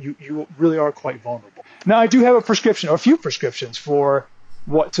time you really are quite vulnerable. Now, I do have a prescription, or a few prescriptions, for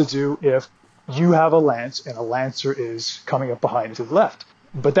what to do if you have a lance and a lancer is coming up behind you to the left.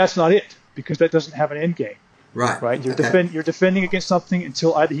 But that's not it, because that doesn't have an end game. Right? You're defending against something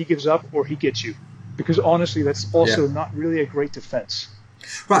until either he gives up or he gets you. Because honestly, that's also not really a great defense.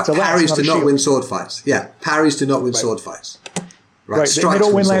 Right, parries do not win sword fights. Yeah, parries do not win sword fights. Right, they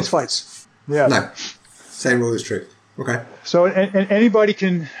don't win lance fights. Yeah. No, same rule is true. Okay. So and anybody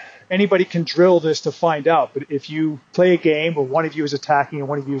can drill this to find out. But if you play a game where one of you is attacking and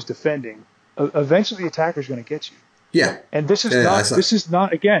one of you is defending, eventually the attacker is going to get you. Yeah. And this is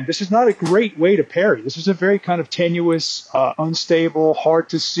not a great way to parry. This is a very kind of tenuous, unstable, hard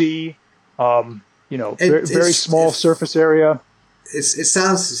to see, very small surface area. It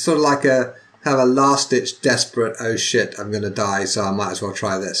sounds sort of like a kind of a last-ditch, desperate, oh shit, I'm going to die, so I might as well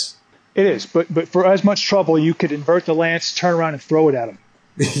try this. It is, but for as much trouble, you could invert the lance, turn around, and throw it at him.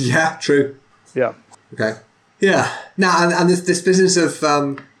 Yeah, true. Yeah. Okay. Yeah. Now, and this business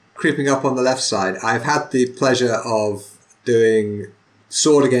of creeping up on the left side, I've had the pleasure of doing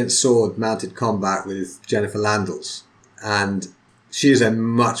sword against sword mounted combat with Jennifer Landels, and she is a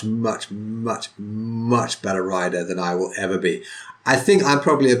much, much, much, much better rider than I will ever be. I think I'm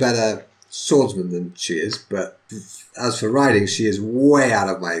probably a better swordsman than she is, but as for riding, she is way out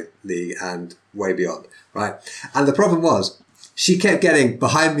of my league and way beyond, right? And the problem was, she kept getting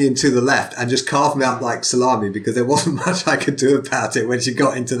behind me and to the left and just carved me up like salami because there wasn't much I could do about it when she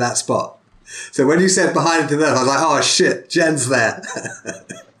got into that spot. So when you said behind and to the left, I was like, oh shit, Jen's there.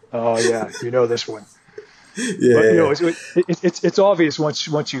 Oh yeah, you know this one. Yeah, but, it's obvious once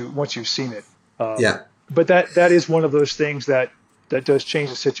you've seen it. Yeah. But that is one of those things that does change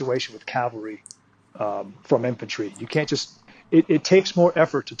the situation with cavalry from infantry. You can't just. It takes more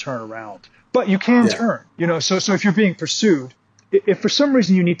effort to turn around, but you can turn. So if you're being pursued, if for some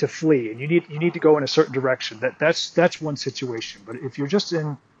reason you need to flee and you need to go in a certain direction, that's one situation. But if you're just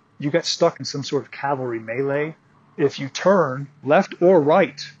you got stuck in some sort of cavalry melee, if you turn left or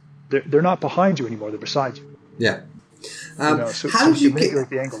right, they're not behind you anymore. They're beside you. Yeah. So how did you manipulate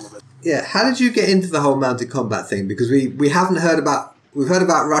the angle of it? Yeah, how did you get into the whole mounted combat thing? Because we haven't heard about, we've heard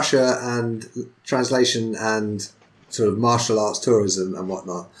about Russia and translation and sort of martial arts tourism and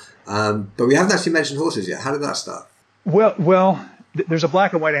whatnot, but we haven't actually mentioned horses yet. How did that start? There's a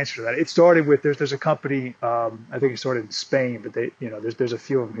black and white answer to that. It started with there's a company, I think it started in Spain, but there's a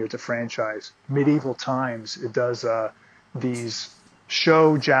few of them here. It's a franchise. Medieval Times. It does these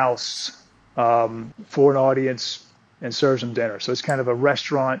show jousts for an audience and serves them dinner. So it's kind of a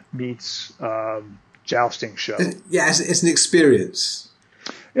restaurant meets jousting show. Yeah, it's an experience.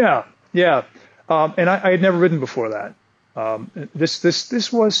 Yeah. And I had never ridden before that.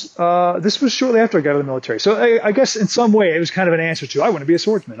 This was shortly after I got out of the military. So I guess in some way it was kind of an answer to I want to be a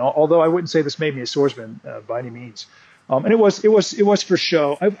swordsman. Although I wouldn't say this made me a swordsman by any means. And it was for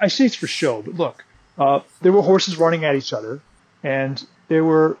show. I say it's for show, but look, there were horses running at each other, and there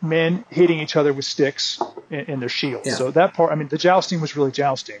were men hitting each other with sticks in their shields. Yeah. So that part, I mean, the jousting was really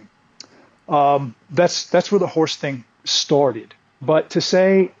jousting. That's where the horse thing started. But to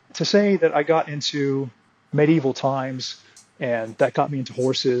say that I got into Medieval Times and that got me into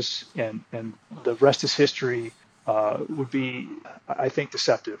horses and the rest is history would be, I think,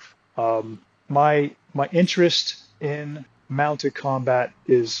 deceptive. My interest in mounted combat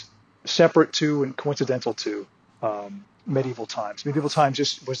is separate to and coincidental to Medieval Times. Medieval Times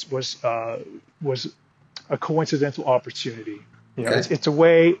just was a coincidental opportunity. You know, okay. It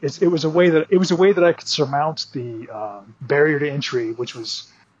was a way that I could surmount the barrier to entry, which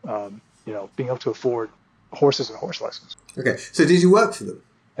was being able to afford horses and horse lessons. Okay, so did you work for them?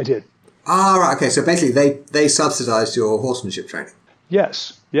 I did. Right. Okay, so basically they subsidized your horsemanship training.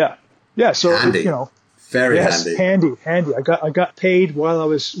 Yes. Yeah. So handy. Very handy. Handy. I got paid while I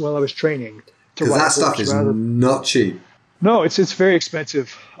was training. Because that stuff is not cheap. No, it's very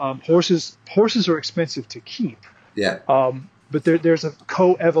expensive. Horses are expensive to keep. Yeah. But there's a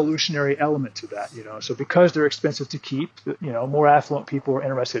co-evolutionary element to that, So because they're expensive to keep, more affluent people are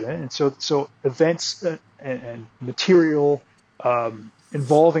interested in it, and so events and material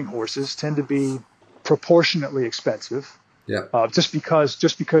involving horses tend to be proportionately expensive. Yeah. Just because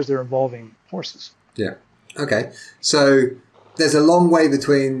they're involving horses. Yeah. Okay. So there's a long way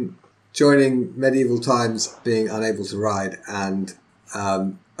between joining Medieval Times, being unable to ride, and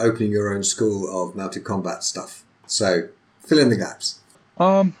opening your own school of mounted combat stuff. So fill in the gaps.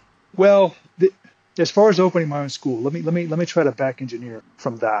 As far as opening my own school, let me try to back engineer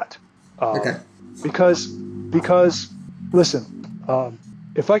from that. Okay. Because listen,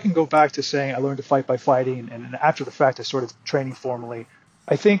 if I can go back to saying I learned to fight by fighting, and after the fact I started training formally,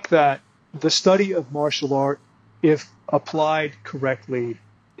 I think that the study of martial art, if applied correctly,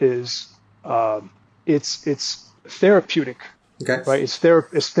 is it's therapeutic. Okay. Right. It's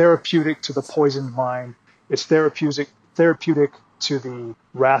therapeutic to the poisoned mind. It's therapeutic to the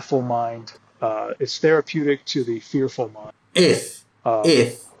wrathful mind. It's therapeutic to the fearful mind. If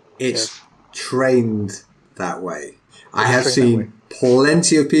it's trained that way. I have seen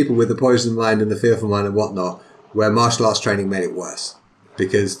plenty of people with the poisoned mind and the fearful mind and whatnot, where martial arts training made it worse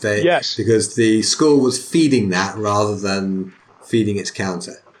because the school was feeding that rather than feeding its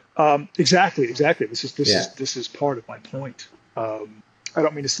counter. Exactly. This is part of my point. I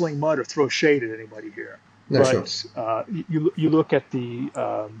don't mean to sling mud or throw shade at anybody here. No, but sure. You look at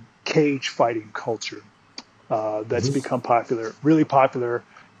the cage fighting culture that's become really popular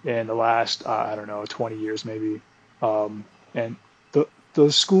in the last 20 years maybe, and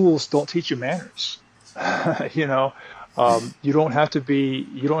those schools don't teach you manners. You don't have to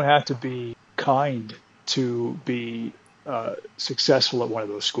be kind to be successful at one of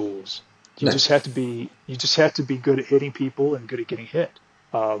those schools. You just have to be good at hitting people and good at getting hit.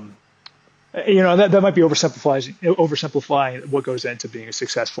 That might be oversimplifying what goes into being a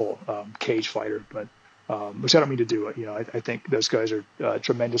successful cage fighter, but which I don't mean to do. I think those guys are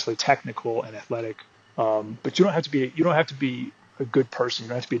tremendously technical and athletic, but you don't have to be a good person. You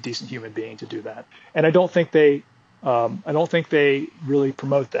don't have to be a decent human being to do that. And I don't think they really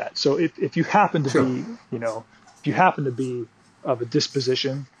promote that. So if you happen to be of a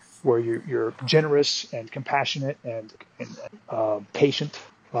disposition where you're generous and compassionate and patient,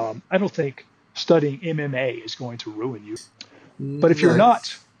 I don't think studying MMA is going to ruin you. But if you're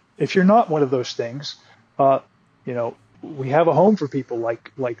not one of those things, we have a home for people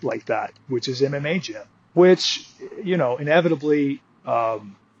like that, which is MMA gym, which inevitably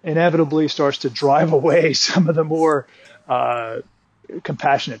starts to drive away some of the more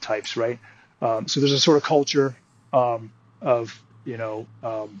compassionate types, right? So there's a sort of culture of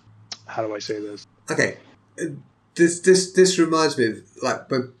how do I say this? Okay, this reminds me of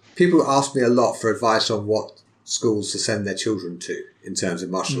when people ask me a lot for advice on what schools to send their children to in terms of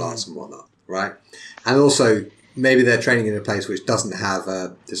martial arts and whatnot, right? And also, maybe they're training in a place which doesn't have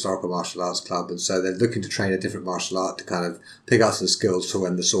a historical martial arts club, and so they're looking to train a different martial art to kind of pick up some skills for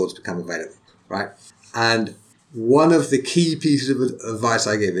when the swords become available, right? And one of the key pieces of advice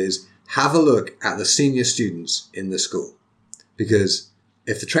I give is have a look at the senior students in the school, because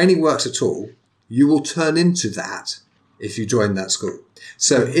if the training works at all, you will turn into that if you join that school.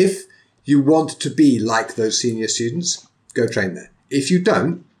 So if you want to be like those senior students, go train there. If you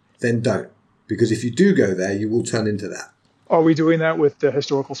don't, then don't. Because if you do go there, you will turn into that. Are we doing that with the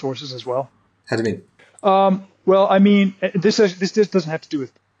historical sources as well? How do you mean? Well, I mean, this doesn't have to do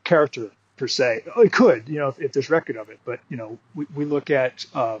with character per se. It could, if there's record of it. But we look at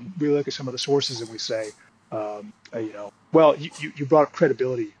some of the sources and we say, well, you brought up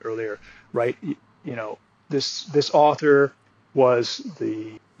credibility earlier, right? This author was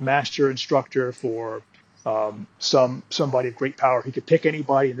the master instructor for somebody of great power. He could pick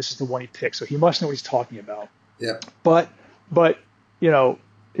anybody, and this is the one he picked. So he must know what he's talking about. Yeah. But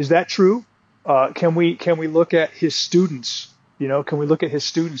is that true? Can we look at his students? Can we look at his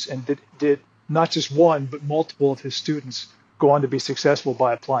students, and did not just one but multiple of his students go on to be successful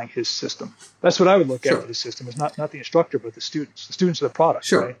by applying his system? That's what I would look at for the system. Is not the instructor, but the students. The students are the product.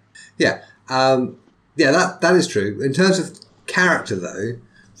 Sure. Right? Yeah. That is true. In terms of character, though,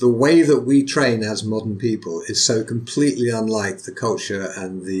 the way that we train as modern people is so completely unlike the culture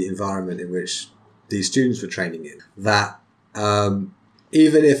and the environment in which these students were training in that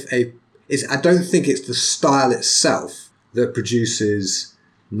even if I don't think it's the style itself that produces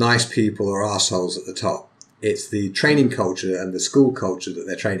nice people or assholes at the top. It's the training culture and the school culture that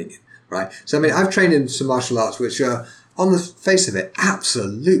they're training in, right? So, I mean, I've trained in some martial arts which are, on the face of it,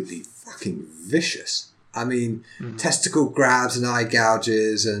 absolutely fucking vicious. I mean, testicle grabs and eye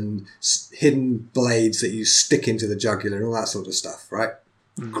gouges and hidden blades that you stick into the jugular and all that sort of stuff, right?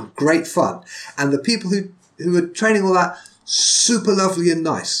 Great fun. And the people who are training all that, super lovely and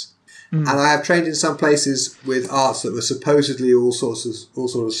nice. And I have trained in some places with arts that were supposedly all sort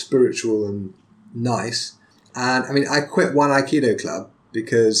of spiritual and nice. And I mean, I quit one Aikido club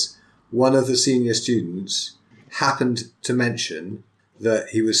because one of the senior students happened to mention that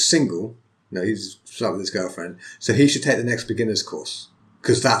he was single. No, he's stuck with his girlfriend. So he should take the next beginner's course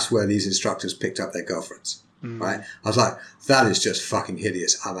because that's where these instructors picked up their girlfriends, right? I was like, that is just fucking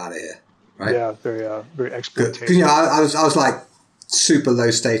hideous. I'm out of here, right? Yeah, very exploitative. Because I was like super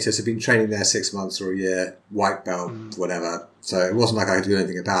low status. I've been training there 6 months or a year, white belt, whatever. So it wasn't like I could do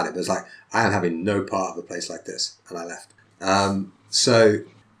anything about it. But it was like, I am having no part of a place like this, and I left. So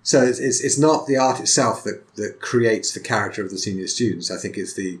it's not the art itself that creates the character of the senior students. I think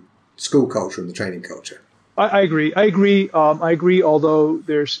it's the school culture and the training culture. I agree. Although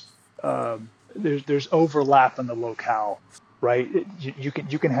there's overlap in the locale, right? You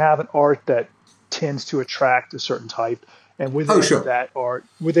can have an art that tends to attract a certain type, and within that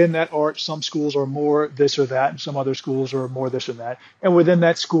art, some schools are more this or that, and some other schools are more this and that. And within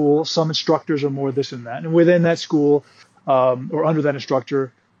that school, some instructors are more this and that, and within that school, or under that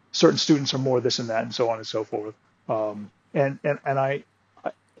instructor, certain students are more this and that, and so on and so forth. And I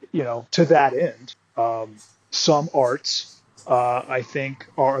to that end, some arts, I think,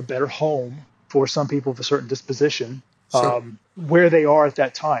 are a better home for some people of a certain disposition, where they are at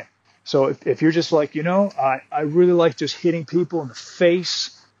that time. So if you're just like, I really like just hitting people in the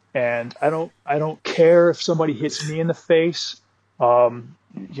face, and I don't care if somebody hits me in the face,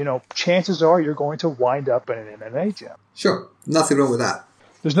 chances are you're going to wind up in an MMA gym. Sure. Nothing wrong with that.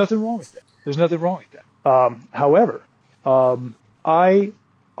 There's nothing wrong with that. However,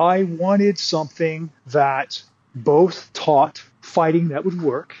 I wanted something that both taught fighting that would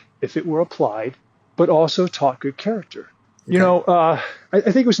work if it were applied, but also taught good character. Okay. I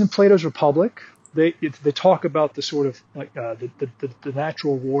think it was in Plato's Republic. They talk about the sort of like the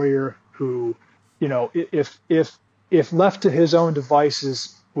natural warrior who, if left to his own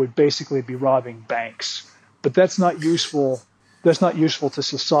devices, would basically be robbing banks. But that's not useful. That's not useful to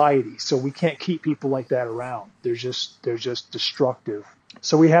society. So we can't keep people like that around. They're just destructive.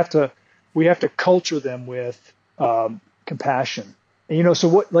 So we have to culture them with compassion. And so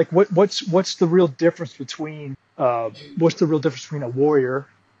what's the real difference between a warrior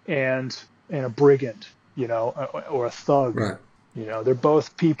and a brigand, or a thug? Right. They're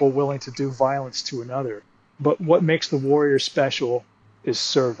both people willing to do violence to another. But what makes the warrior special is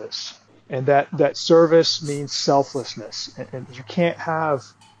service, and that service means selflessness. And you can't have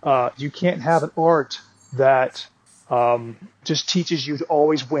an art that just teaches you to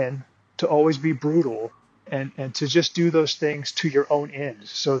always win, to always be brutal, and to just do those things to your own end,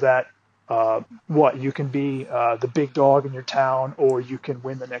 so that what you can be the big dog in your town, or you can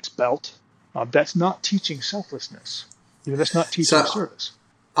win the next belt. That's not teaching selflessness. That's not teaching service.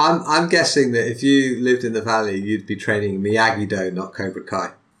 I'm guessing that if you lived in the valley, you'd be training Miyagi-Do, not Cobra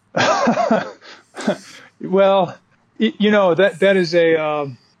Kai. Well, that is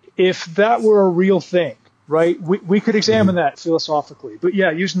if that were a real thing, right? We could examine that philosophically. But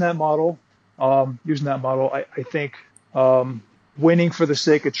yeah, using that model, I think winning for the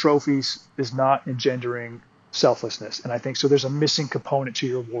sake of trophies is not engendering selflessness. And I think so. There's a missing component to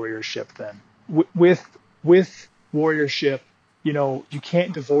your warriorship then. With warriorship, you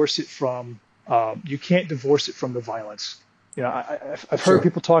can't divorce it from the violence. I've heard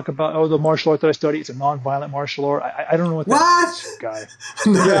people talk about, the martial art that I study, it's a non-violent martial art. I don't know what that means, guy.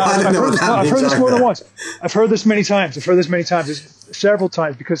 No, yeah, I don't know what that means. I've heard this more than once. I've heard this many times. Several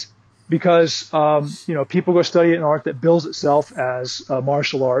times because people go study an art that bills itself as a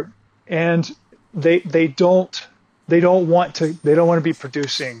martial art, and they don't want to be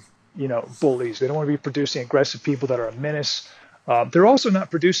producing bullies. They don't want to be producing aggressive people that are a menace. They're also not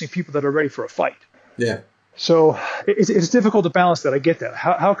producing people that are ready for a fight. Yeah. So it's difficult to balance that. I get that.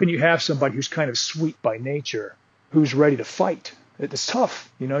 How can you have somebody who's kind of sweet by nature, who's ready to fight? It's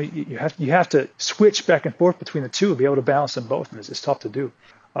tough. You have to switch back and forth between the two and be able to balance them both, and it's tough to do.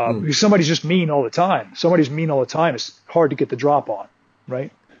 If somebody's just mean all the time, it's hard to get the drop on,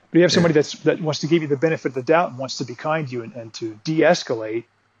 right? But you have somebody that wants to give you the benefit of the doubt and wants to be kind to you and to de-escalate.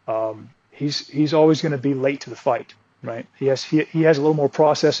 He's always going to be late to the fight, right? He has a little more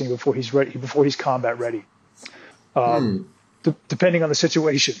processing before he's ready, before he's combat ready. Depending on the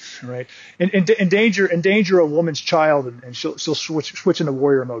situation, right? And endanger a woman's child, and she'll switch into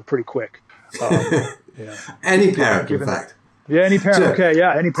warrior mode pretty quick. Any parent, in fact. Yeah, any parent. So, okay,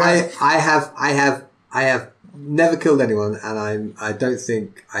 yeah, any parent. I have never killed anyone, and I don't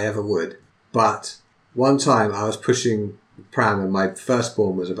think I ever would. But one time I was pushing the pram, and my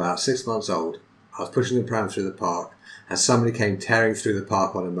firstborn was about 6 months old. I was pushing the pram through the park, and somebody came tearing through the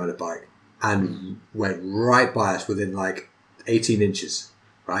park on a motorbike and went right by us within like 18 inches,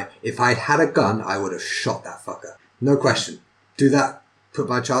 right? If I'd had a gun, I would have shot that fucker. No question. Do that, put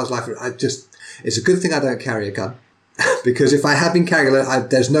my child's life... It's a good thing I don't carry a gun. Because if I had been carrying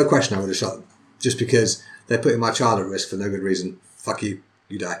there's no question I would have shot them. Just because they're putting my child at risk for no good reason. Fuck you.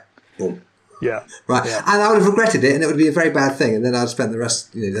 You die. Boom. Yeah. Right. Yeah. And I would have regretted it, and it would be a very bad thing. And then I'd spent the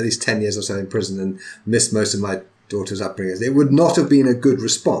rest, at least 10 years or so in prison and missed most of my daughter's upbringing. It would not have been a good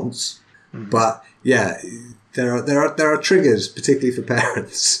response. Mm-hmm. But yeah, there are triggers, particularly for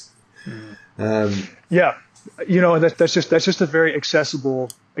parents. Mm-hmm. That's just a very accessible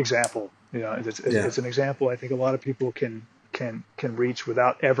example. It's an example I think a lot of people can reach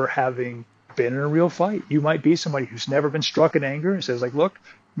without ever having been in a real fight. You might be somebody who's never been struck in anger and says, like, look,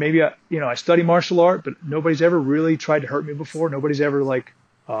 maybe I study martial art, but nobody's ever really tried to hurt me before. Nobody's ever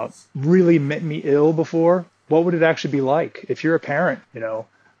really meant me ill before. What would it actually be like if you're a parent?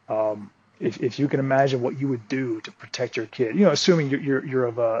 If you can imagine what you would do to protect your kid, assuming you're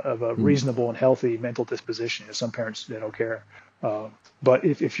of a reasonable and healthy mental disposition. Some parents, they don't care. But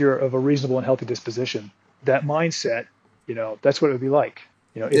if you're of a reasonable and healthy disposition, that mindset, that's what it would be like.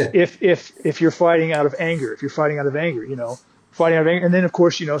 If you're fighting out of anger, and then of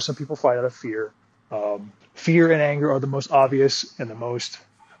course, some people fight out of fear. Fear and anger are the most obvious and the most,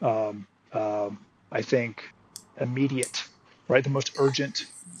 I think, immediate, right? The most urgent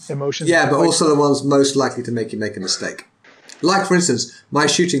emotions. Yeah, but also the ones most likely to make you make a mistake. Like, for instance, my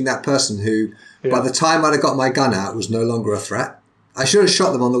shooting that person who, by the time I'd have got my gun out, was no longer a threat. I should have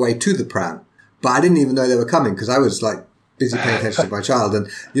shot them on the way to the pram, but I didn't even know they were coming because I was busy paying attention to my child. And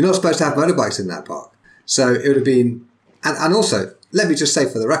you're not supposed to have motorbikes in that park. So it would have been... And also, let me just say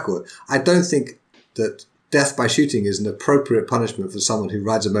for the record, I don't think that death by shooting is an appropriate punishment for someone who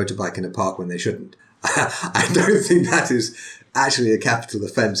rides a motorbike in a park when they shouldn't. I don't think that is actually a capital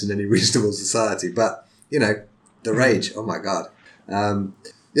offence in any reasonable society. But, the rage, oh my God.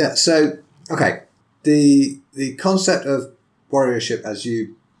 So, okay. The concept of warriorship, as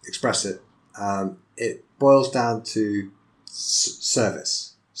you express it, it boils down to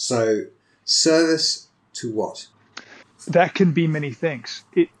service. So, service to what? That can be many things.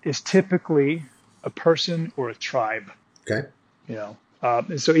 It is typically a person or a tribe. Okay.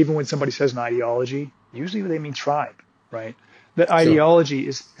 And so even when somebody says an ideology, usually they mean tribe, right? That ideology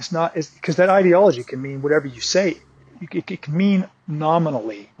is not because that ideology can mean whatever you say. It can mean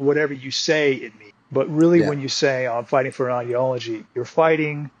nominally whatever you say it means. But really, when you say I'm fighting for an ideology, you're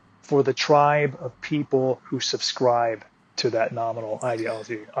fighting for the tribe of people who subscribe to that nominal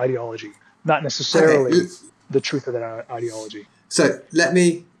ideology, not necessarily the truth of that ideology. So let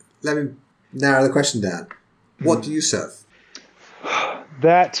me let me narrow the question down. What do you serve?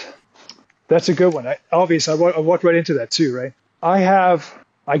 That's a good one. I walked right into that too, right? I have,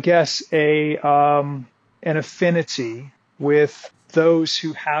 I guess, an affinity with those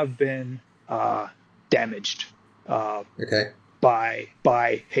who have been damaged by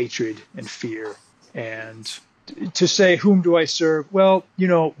hatred and fear. And to say, whom do I serve? Well,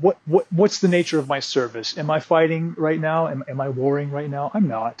 what's the nature of my service? Am I fighting right now? Am I warring right now? I'm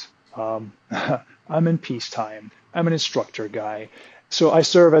not. I'm in peacetime. I'm an instructor guy. So I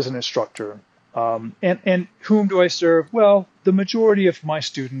serve as an instructor. And whom do I serve? Well, the majority of my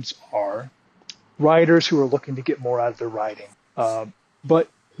students are riders who are looking to get more out of their riding. But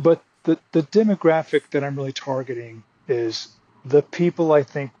the demographic that I'm really targeting is the people I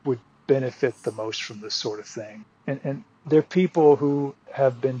think would benefit the most from this sort of thing. And they're people who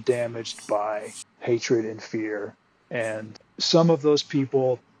have been damaged by hatred and fear. And some of those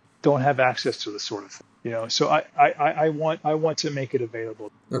people don't have access to this sort of thing. So I want to make it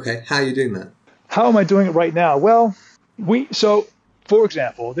available. Okay, how are you doing that? How am I doing it right now? Well, for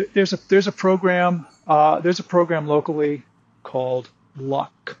example, there's a program locally called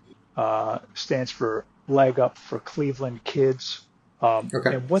LUCK, stands for Leg Up for Cleveland Kids.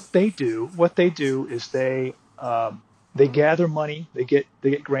 And what they do is they gather money, they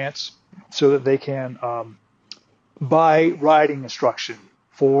get grants so that they can buy riding instruction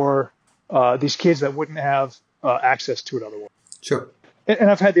for these kids that wouldn't have access to it otherwise. Sure.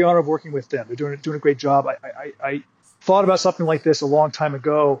 And I've had the honor of working with them. They're doing a great job. I thought about something like this a long time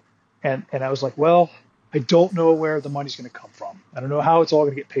ago, and I was like, well, I don't know where the money's going to come from. I don't know how it's all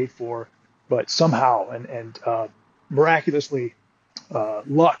going to get paid for, but somehow and miraculously,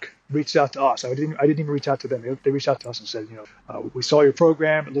 LUCK reached out to us. I didn't even reach out to them. They reached out to us and said, we saw your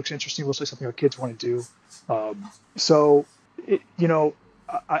program. It looks interesting. Looks like something our kids want to do. I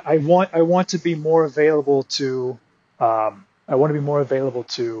want to be more available to. I want to be more available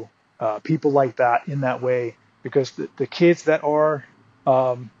to people like that in that way, because the kids that are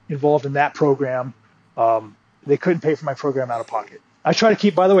involved in that program, they couldn't pay for my program out of pocket. I try to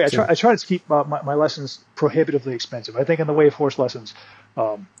keep, by the way, I try to keep my lessons prohibitively expensive. I think in the way of horse lessons,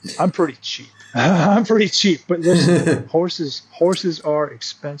 I'm pretty cheap. I'm pretty cheap, but listen, horses are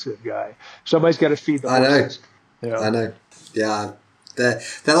expensive, guy. Somebody's got to feed the horses. I know. Yeah,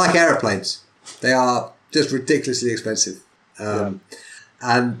 they're like airplanes. They are just ridiculously expensive. And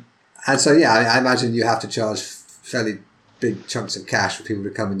so, I imagine you have to charge fairly big chunks of cash for people to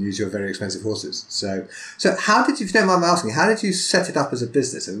come and use your very expensive horses. So how did you, if you don't mind me asking, how did you set it up as a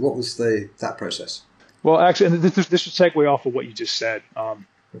business, and what was that process? Well, actually, and this would segue off of what you just said.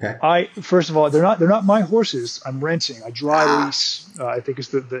 First of all, they're not my horses. I'm renting. I dry lease. I think is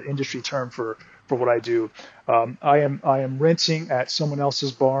the industry term for what I do. I am renting at someone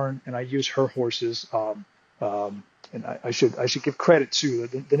else's barn, and I use her horses. And I should give credit to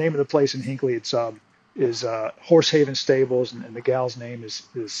the name of the place in Hinckley. It's is Horsehaven Stables, and the gal's name is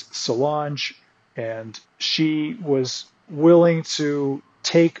Solange, and she was willing to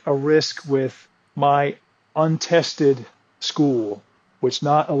take a risk with my untested school, which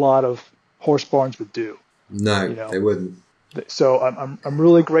not a lot of horse barns would do. No, they wouldn't. So I'm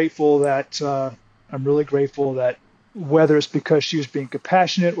really grateful that whether it's because she was being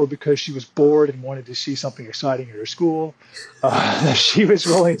compassionate or because she was bored and wanted to see something exciting at her school, she was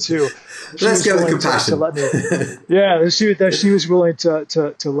willing to. Let's go with compassion. To let me, she was willing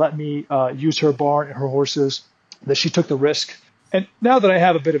to let me use her barn and her horses. That she took the risk. And now that I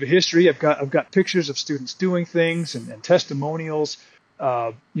have a bit of a history, I've got pictures of students doing things and testimonials.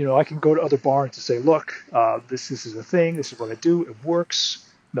 I can go to other barns and say, look, this is a thing. This is what I do. It works.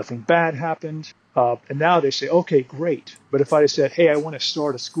 Nothing bad happened. And now they say, okay, great. But if I said, hey, I want to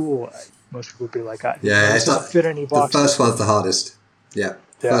start a school, most people would be like, it's not fit any boxes. The first one's the hardest. The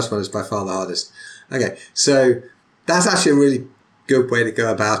first one is by far the hardest. Okay, so that's actually a really good way to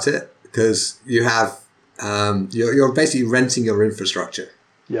go about it, because you have you're basically renting your infrastructure.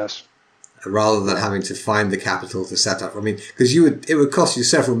 Yes. Rather than having to find the capital to set up. I mean, because it would cost you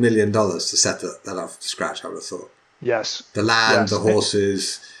several $1 million to set that up from scratch, I would have thought. Yes. The land, the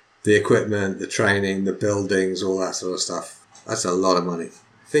horses, the equipment, the training, the buildings, all that sort of stuff. That's a lot of money.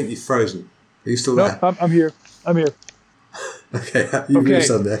 I think you've frozen. Are you still there? No, I'm here. Okay, you moved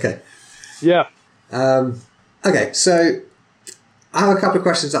suddenly. Okay. Yeah. Okay, so I have a couple of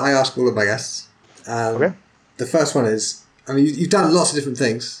questions that I ask all of my guests. Okay. The first one is, I mean, you've done lots of different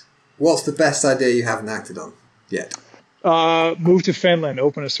things. What's the best idea you haven't acted on yet? Move to Finland,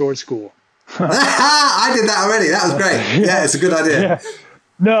 open a sword school. I did that already. That was great. Yeah, it's a good idea. Yeah.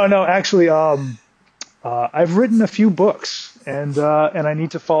 No, actually, I've written a few books. and I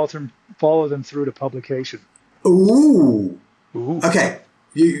need to follow them through to publication. Ooh. Ooh. Okay.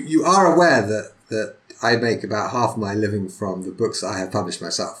 You are aware that I make about half my living from the books that I have published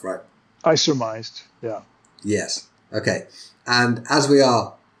myself, right? I surmised. Yeah. Yes. Okay. And as we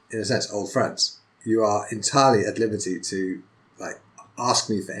are, in a sense, old friends, you are entirely at liberty to ask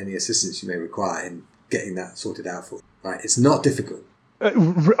me for any assistance you may require in getting that sorted out for you. Right? It's not difficult.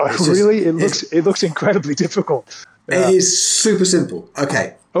 Really, it looks incredibly difficult. Yeah. It is super simple.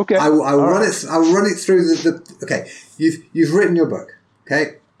 Okay. Okay. I will run it. I will run it through the. Okay. You've written your book.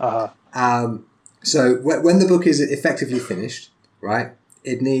 Okay. So when the book is effectively finished, right,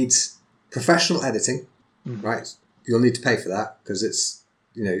 it needs professional editing, right? You'll need to pay for that because it's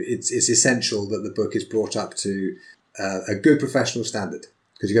essential that the book is brought up to a good professional standard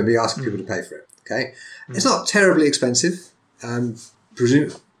because you're going to be asking people to pay for it. Okay. It's not terribly expensive,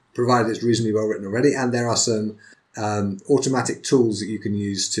 provided it's reasonably well written already, and there are some automatic tools that you can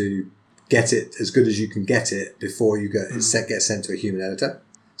use to get it as good as you can get it before you get sent to a human editor.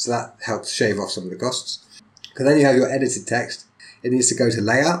 So that helps shave off some of the costs. Because then you have your edited text. It needs to go to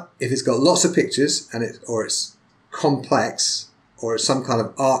layout. If it's got lots of pictures or it's complex or it's some kind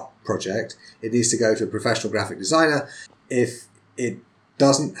of art project, it needs to go to a professional graphic designer. If it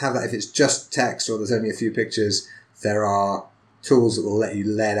doesn't have that, if it's just text or there's only a few pictures, there are tools that will let you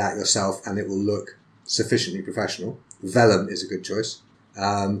lay it out yourself and it will look sufficiently professional. Vellum is a good choice.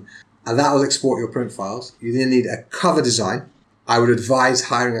 And that will export your print files. You then need a cover design. I would advise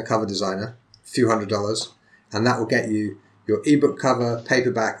hiring a cover designer, a few $100s, and that will get you your ebook cover,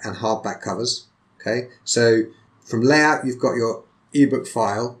 paperback, and hardback covers. Okay, so from layout, you've got your ebook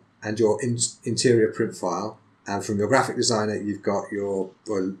file and your interior print file, and from your graphic designer, you've got your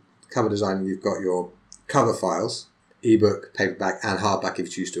cover designer, you've got your cover files, ebook, paperback, and hardback if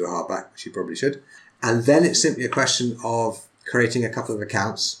you choose to do a hardback, which you probably should. And then it's simply a question of creating a couple of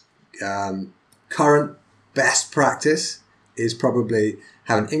accounts. Current best practice is probably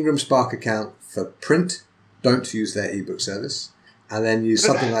have an Ingram Spark account for print. Don't use their ebook service. And then use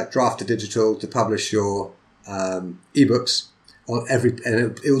something like Draft2Digital to publish your ebooks on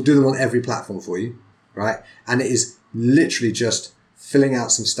and it will do them on every platform for you, right? And it is literally just filling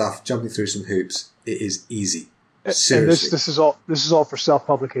out some stuff, jumping through some hoops. It is easy. Seriously. And this is all for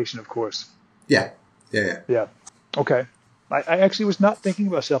self-publication, of course. Yeah. Okay. I actually was not thinking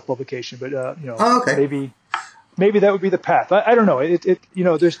about self-publication, but okay. Maybe that would be the path. I don't know.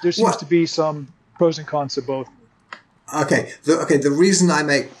 There seems to be some pros and cons to both. Okay. The reason I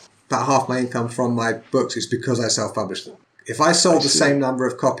make about half my income from my books is because I self-publish them. If I sold the same number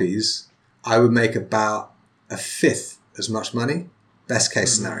of copies, I would make about a fifth as much money. Best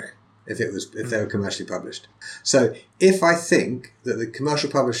case scenario, if they were commercially published. So if I think that the commercial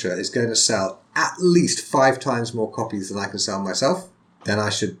publisher is going to sell at least 5 times more copies than I can sell myself, then I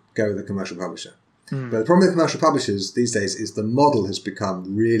should go with the commercial publisher. But the problem with commercial publishers these days is the model has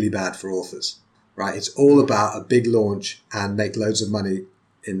become really bad for authors, right? It's all about a big launch and make loads of money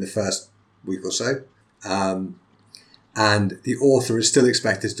in the first week or so. And the author is still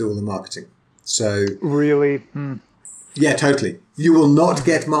expected to do all the marketing. So really? Yeah, totally. You will not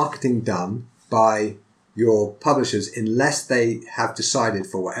get marketing done by your publishers unless they have decided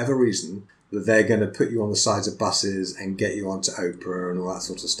for whatever reason that they're going to put you on the sides of buses and get you onto Oprah and all that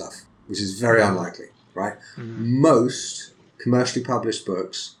sort of stuff, which is very unlikely, right? Most commercially published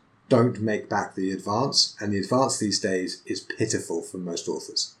books don't make back the advance, and the advance these days is pitiful for most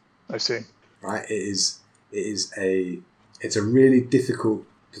authors. I see. Right? It's a really difficult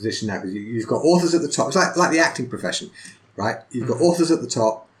position now because you've got authors at the top. It's like the acting profession, right? You've got authors at the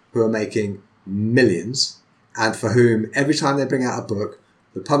top who are making millions, and for whom every time they bring out a book,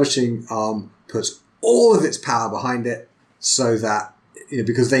 the publishing arm puts all of its power behind it, so that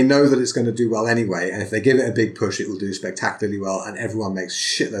because they know that it's going to do well anyway, and if they give it a big push, it will do spectacularly well, and everyone makes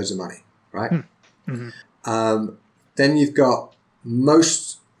shitloads of money, right? Then you've got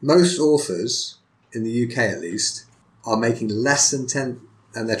most authors in the UK at least are making less than 10,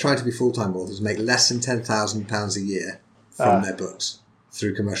 and they're trying to be full-time authors, make less than £10,000 a year from their books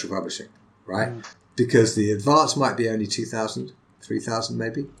through commercial publishing, right? Because the advance might be only 2,000, 3,000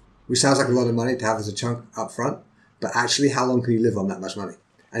 maybe, which sounds like a lot of money to have as a chunk up front, but actually how long can you live on that much money?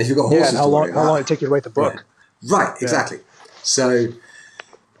 And if you've got horses and how long it take you to write the book? Right, exactly. So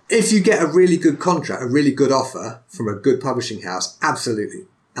if you get a really good contract, a really good offer from a good publishing house, absolutely.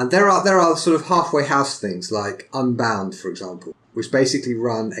 And there are sort of halfway house things like Unbound, for example, which basically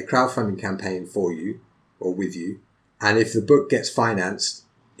run a crowdfunding campaign for you or with you. And if the book gets financed,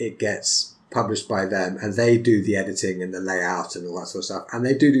 it gets published by them, and they do the editing and the layout and all that sort of stuff. And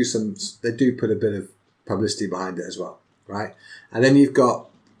they do put a bit of publicity behind it as well, right? And then you've got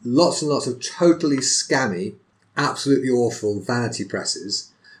lots and lots of totally scammy, absolutely awful vanity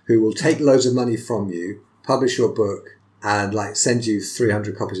presses who will take loads of money from you, publish your book, and like send you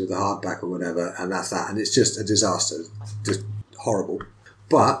 300 copies of the hardback or whatever, and that's that. And it's just a disaster, just horrible.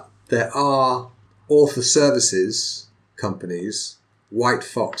 But there are author services companies, White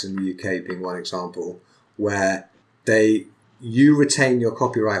Fox in the UK being one example, where you retain your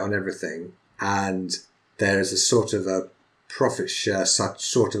copyright on everything, and there is a sort of a profit share such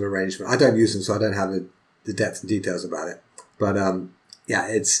sort of arrangement. I don't use them, so I don't have the depth and details about it. But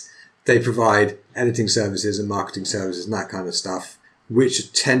they provide editing services and marketing services and that kind of stuff,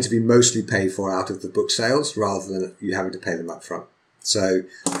 which tend to be mostly paid for out of the book sales rather than you having to pay them up front. So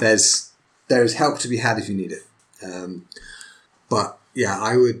there is help to be had if you need it. But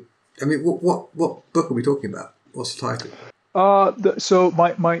yeah, what book are we talking about? What's the title? So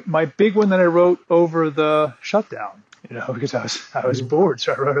my big one that I wrote over the shutdown, because I was bored,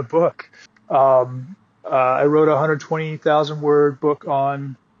 so I wrote a book. I wrote a 120,000 word book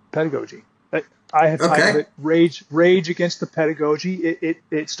on pedagogy. I have titled it "Rage Against the Pedagogy."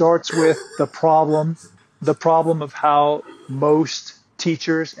 It starts with the problem of how most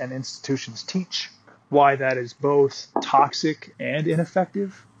teachers and institutions teach, why that is both toxic and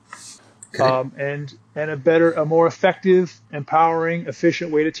ineffective. And a more effective, empowering,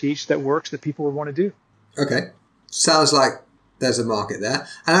 efficient way to teach that works, that people would want to do. Okay. Sounds like there's a market there.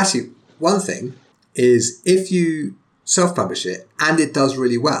 And actually, one thing is if you self-publish it and it does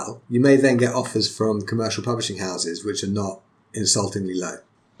really well, you may then get offers from commercial publishing houses, which are not insultingly low.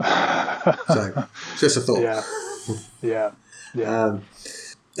 So, just a thought. Yeah.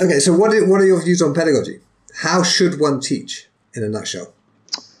 Okay, so what are your views on pedagogy? How should one teach, in a nutshell?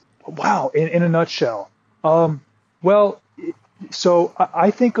 Wow, in a nutshell. So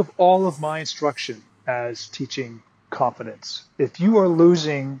I think of all of my instruction as teaching confidence. If you are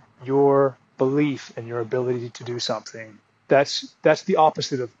losing your belief in your ability to do something, that's the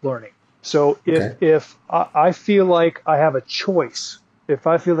opposite of learning. So if I feel like I have a choice,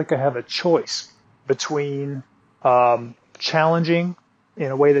 between challenging in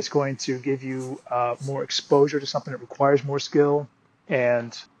a way that's going to give you more exposure to something that requires more skill,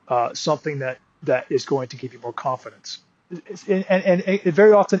 and something that is going to give you more confidence. And it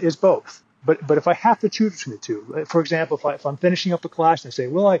very often is both. But if I have to choose between the two, for example, if I'm finishing up a class and I say,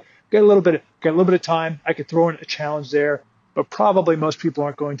 well, I got a little bit of time, I could throw in a challenge there, but probably most people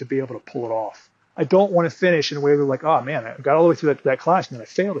aren't going to be able to pull it off. I don't want to finish in a way where like, oh man, I got all the way through that class and then I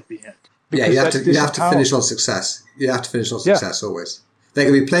failed at the end. Yeah, you have to finish on success. You have to finish on success always. There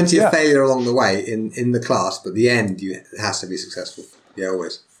can be plenty of failure along the way in the class, but the end it has to be successful. Yeah,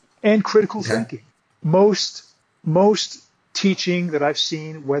 always. And critical thinking. Most teaching that I've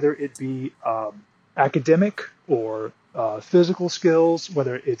seen, whether it be academic or physical skills,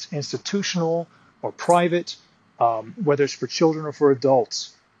 whether it's institutional or private, whether it's for children or for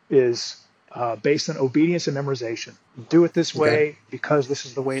adults, is based on obedience and memorization. Do it this way because this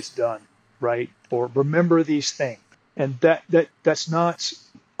is the way it's done, right? Or remember these things. And that's not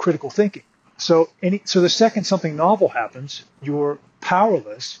critical thinking. So the second something novel happens, you're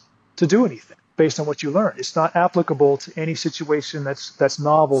powerless to do anything based on what you learned. It's not applicable to any situation that's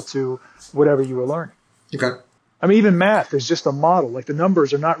novel to whatever you were learning. Okay. I mean, even math is just a model. Like the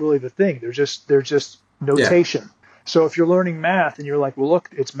numbers are not really the thing. They're just notation. Yeah. So if you're learning math and you're like, well, look,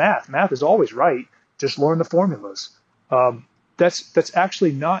 it's math. Math is always right. Just learn the formulas. That's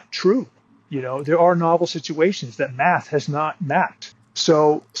actually not true. There are novel situations that math has not mapped.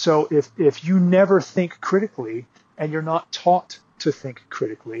 So if you never think critically and you're not taught to think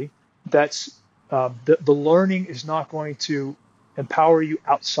critically, that's the learning is not going to empower you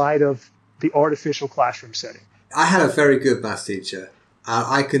outside of the artificial classroom setting. I had a very good math teacher.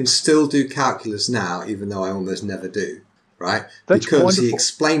 I can still do calculus now, even though I almost never do, right? That's because wonderful.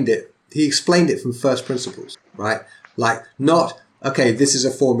 He explained it from first principles, right? Like not, okay, this is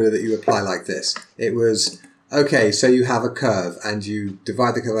a formula that you apply like this. It was, okay, so you have a curve and you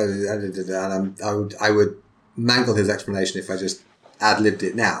divide the curve, and I would mangle his explanation if I just ad-libbed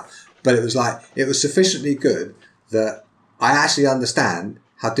it now. But it was sufficiently good that I actually understand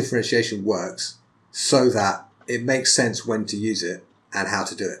how differentiation works so that it makes sense when to use it and how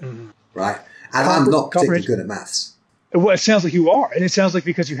to do it, right? And I'm not particularly good at maths. Well, it sounds like you are, and it sounds like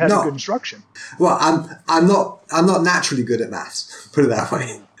because you had a good instruction. Well, I'm not naturally good at maths, put it that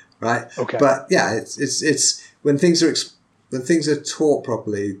way, right? Okay. But yeah, it's when things are taught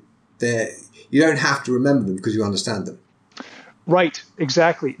properly, you don't have to remember them because you understand them. Right,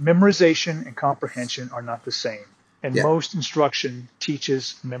 exactly. Memorization and comprehension are not the same, and most instruction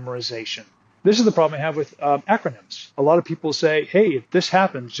teaches memorization. This is the problem I have with acronyms. A lot of people say, hey, if this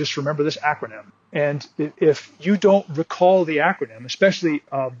happens, just remember this acronym. And if you don't recall the acronym, especially,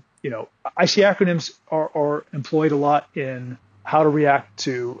 I see acronyms are employed a lot in how to react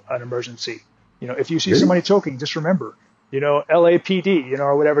to an emergency. If you see somebody choking, just remember, LAPD,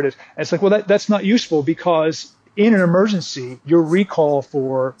 or whatever it is. And it's like, well, that's not useful because in an emergency, your recall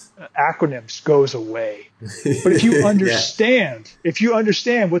for acronyms goes away. But if you understand,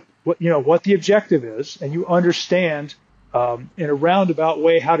 what the objective is, and you understand in a roundabout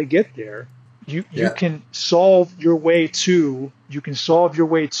way how to get there, you can solve your way to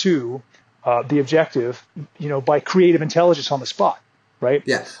the objective, by creative intelligence on the spot, right?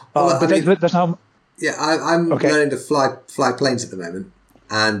 Yeah. Well, that's how. Yeah, I'm learning to fly planes at the moment,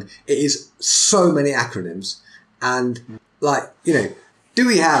 and it is so many acronyms. And do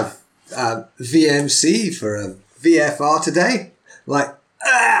we have VMC for a VFR today? But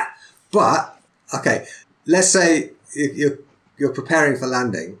okay, let's say you're preparing for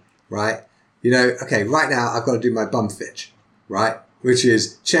landing, right? Right now I've got to do my bump fitch, right? Which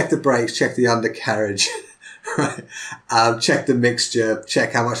is check the brakes, check the undercarriage, right? Check the mixture,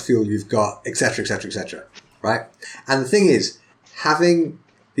 check how much fuel you've got, etc., etc., etc., right? And the thing is, having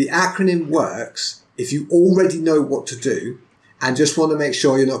the acronym works if you already know what to do and just want to make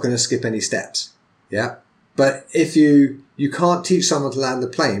sure you're not going to skip any steps. Yeah. But if you can't teach someone to land the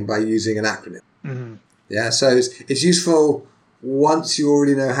plane by using an acronym. Mm-hmm. Yeah. So it's useful once you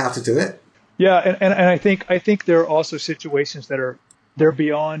already know how to do it. Yeah. And I think there are also situations that they're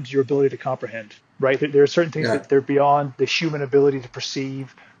beyond your ability to comprehend, right? There are certain things that they're beyond the human ability to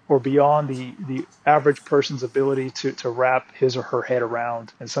perceive, or beyond the average person's ability to wrap his or her head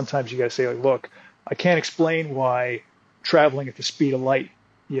around. And sometimes you got to say, look, I can't explain why traveling at the speed of light,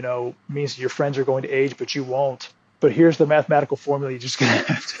 means that your friends are going to age, but you won't. But here's the mathematical formula. You're just gonna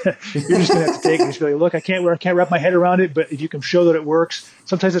have to take. And just be like, look, I can't wrap my head around it. But if you can show that it works,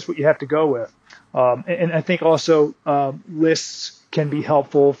 sometimes that's what you have to go with. And I think also lists can be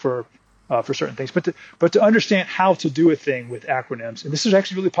helpful for certain things. But to understand how to do a thing with acronyms, and this is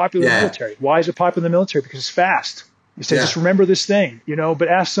actually really popular in the military. Why is it popular in the military? Because it's fast. You say, just remember this thing, but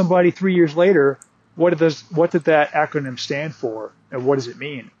ask somebody 3 years later, what did that acronym stand for, and what does it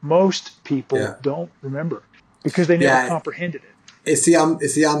mean? Most people don't remember because they never comprehended it. It's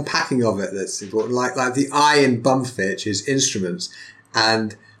the unpacking of it that's important. Like the I in bump fitch is instruments,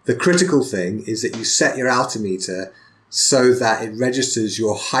 and the critical thing is that you set your altimeter so that it registers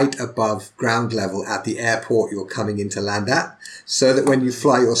your height above ground level at the airport you're coming in to land at, so that when you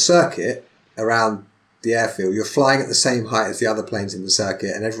fly your circuit around the airfield, you're flying at the same height as the other planes in the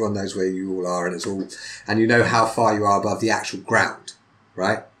circuit, and everyone knows where you all are, and you know how far you are above the actual ground,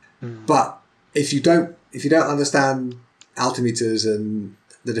 right? Mm. But if you don't understand altimeters and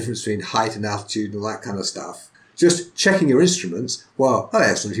the difference between height and altitude and all that kind of stuff, just checking your instruments, well,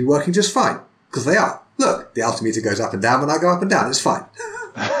 they're going to be working just fine, because they are. Look, the altimeter goes up and down when I go up and down. It's fine,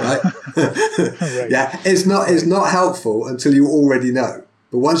 right? Right. Yeah, it's not helpful until you already know.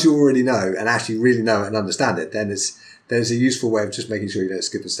 But once you already know and actually really know it and understand it, then there's a useful way of just making sure you don't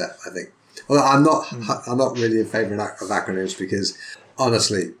skip a step, I think. Although I'm not really in favour of acronyms, because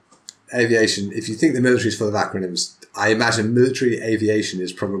honestly, aviation, if you think the military is full of acronyms, I imagine military aviation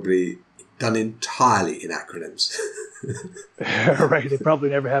is probably done entirely in acronyms. Right. They probably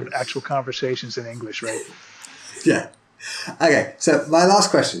never have actual conversations in English, right? Yeah. Okay. So my last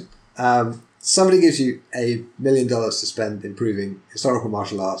question. Somebody gives you $1 million to spend improving historical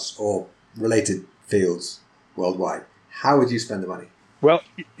martial arts or related fields worldwide. How would you spend the money? Well,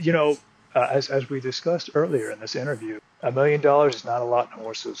 as we discussed earlier in this interview, $1 million is not a lot in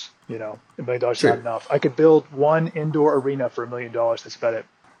horses. $1 million is not enough. I could build one indoor arena for $1 million. That's about it.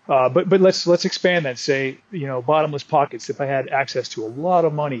 But let's expand that. Say, bottomless pockets. If I had access to a lot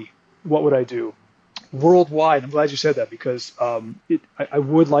of money, what would I do? Worldwide. I'm glad you said that, because I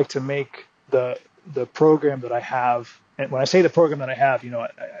would like to make the program that I have. And when I say the program that I have,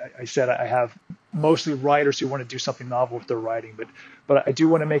 I said I have mostly writers who want to do something novel with their writing, but I do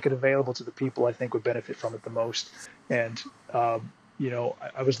want to make it available to the people I think would benefit from it the most. And I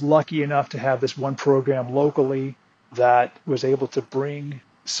was lucky enough to have this one program locally that was able to bring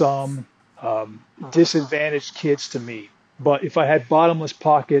some disadvantaged kids to me. But if I had bottomless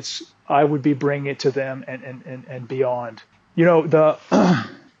pockets, I would be bringing it to them and beyond.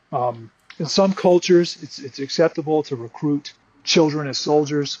 In some cultures, it's acceptable to recruit children as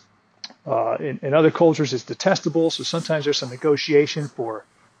soldiers. In other cultures, it's detestable. So sometimes there's some negotiation for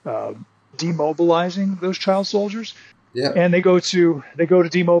demobilizing those child soldiers. Yeah. And they go to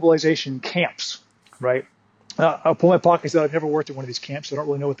demobilization camps, right? I'll pull my pockets out. I've never worked at one of these camps, so I don't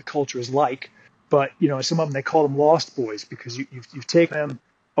really know what the culture is like. But some of them, they call them lost boys because you've taken them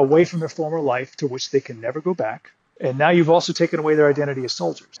away from their former life to which they can never go back, and now you've also taken away their identity as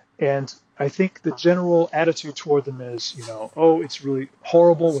soldiers. And I think the general attitude toward them is, oh, it's really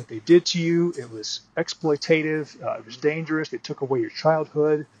horrible what they did to you. It was exploitative. It was dangerous. They took away your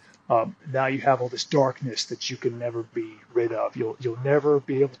childhood. Now you have all this darkness that you can never be rid of. You'll never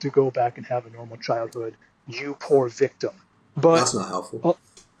be able to go back and have a normal childhood. You poor victim. But that's not helpful.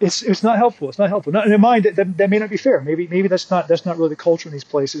 It's not helpful. It's not helpful. Now, in mind, that may not be fair. Maybe that's not really the culture in these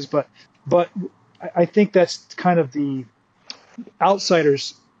places. But I think that's kind of the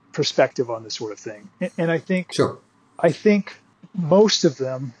outsider's perspective on this sort of thing. And I think I think most of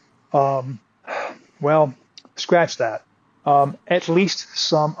them, well, scratch that. At least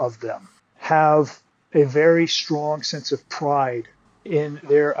some of them have a very strong sense of pride in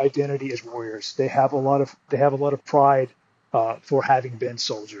their identity as warriors. They have a lot of pride for having been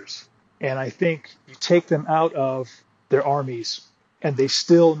soldiers. And I think you take them out of their armies and they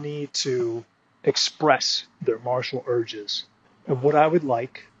still need to express their martial urges. And what I would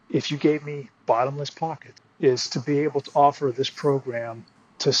like, if you gave me bottomless pockets, is to be able to offer this program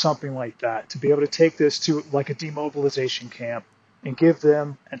to something like that, to be able to take this to like a demobilization camp and give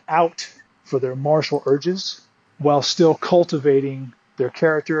them an out for their martial urges while still cultivating their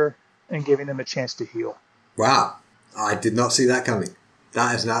character and giving them a chance to heal. Wow. I did not see that coming.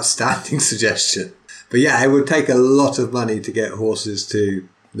 That is an outstanding suggestion. But yeah, it would take a lot of money to get horses to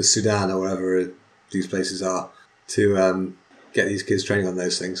the Sudan or wherever these places are to get these kids training on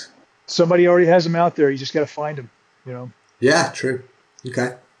those things. Somebody already has them out there. You just got to find them, Yeah, true.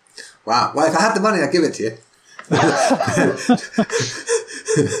 Okay. Wow. Well, if I had the money, I'd give it to you.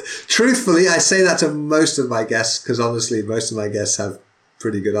 Truthfully, I say that to most of my guests because honestly, most of my guests have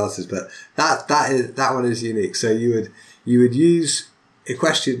pretty good answers. But that one is unique. So you would use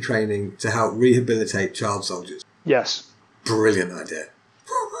equestrian training to help rehabilitate child soldiers. Yes. Brilliant idea.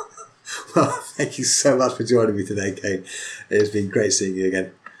 Well, thank you so much for joining me today, Cain. It's been great seeing you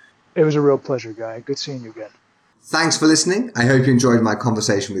again. It was a real pleasure, Guy. Good seeing you again. Thanks for listening. I hope you enjoyed my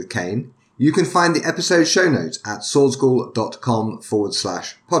conversation with Cain. You can find the episode show notes at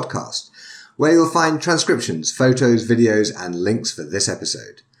swordschool.com/podcast, where you'll find transcriptions, photos, videos, and links for this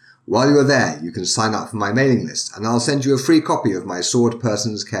episode. While you're there, you can sign up for my mailing list, and I'll send you a free copy of my Sword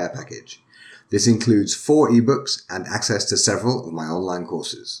Person's Care package. This includes 4 ebooks and access to several of my online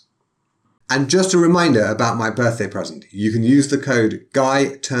courses. And just a reminder about my birthday present. You can use the code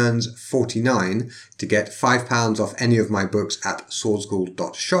GUYTURNS49 to get £5 off any of my books at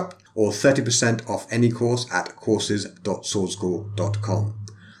swordschool.shop or 30% off any course at courses.swordschool.com.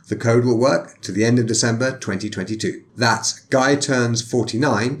 The code will work to the end of December 2022. That's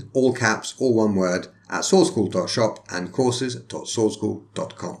GUYTURNS49, all caps, all one word, at swordschool.shop and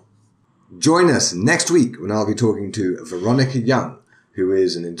courses.swordschool.com. Join us next week when I'll be talking to Veronica Young, who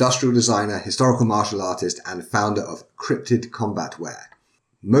is an industrial designer, historical martial artist, and founder of Cryptid Combat Wear.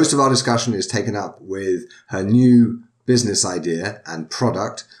 Most of our discussion is taken up with her new business idea and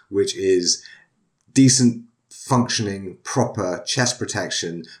product, which is decent, functioning, proper chest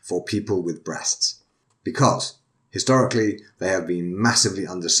protection for people with breasts. Because, historically, they have been massively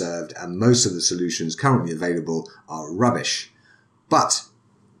underserved and most of the solutions currently available are rubbish. But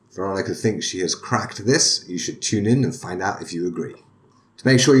Veronica thinks she has cracked this. You should tune in and find out if you agree. To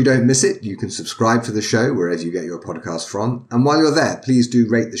make sure you don't miss it, you can subscribe to the show wherever you get your podcast from. And while you're there, please do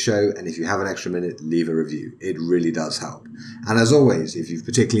rate the show. And if you have an extra minute, leave a review. It really does help. And as always, if you've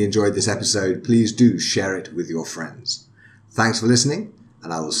particularly enjoyed this episode, please do share it with your friends. Thanks for listening,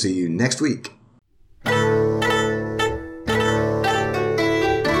 and I will see you next week.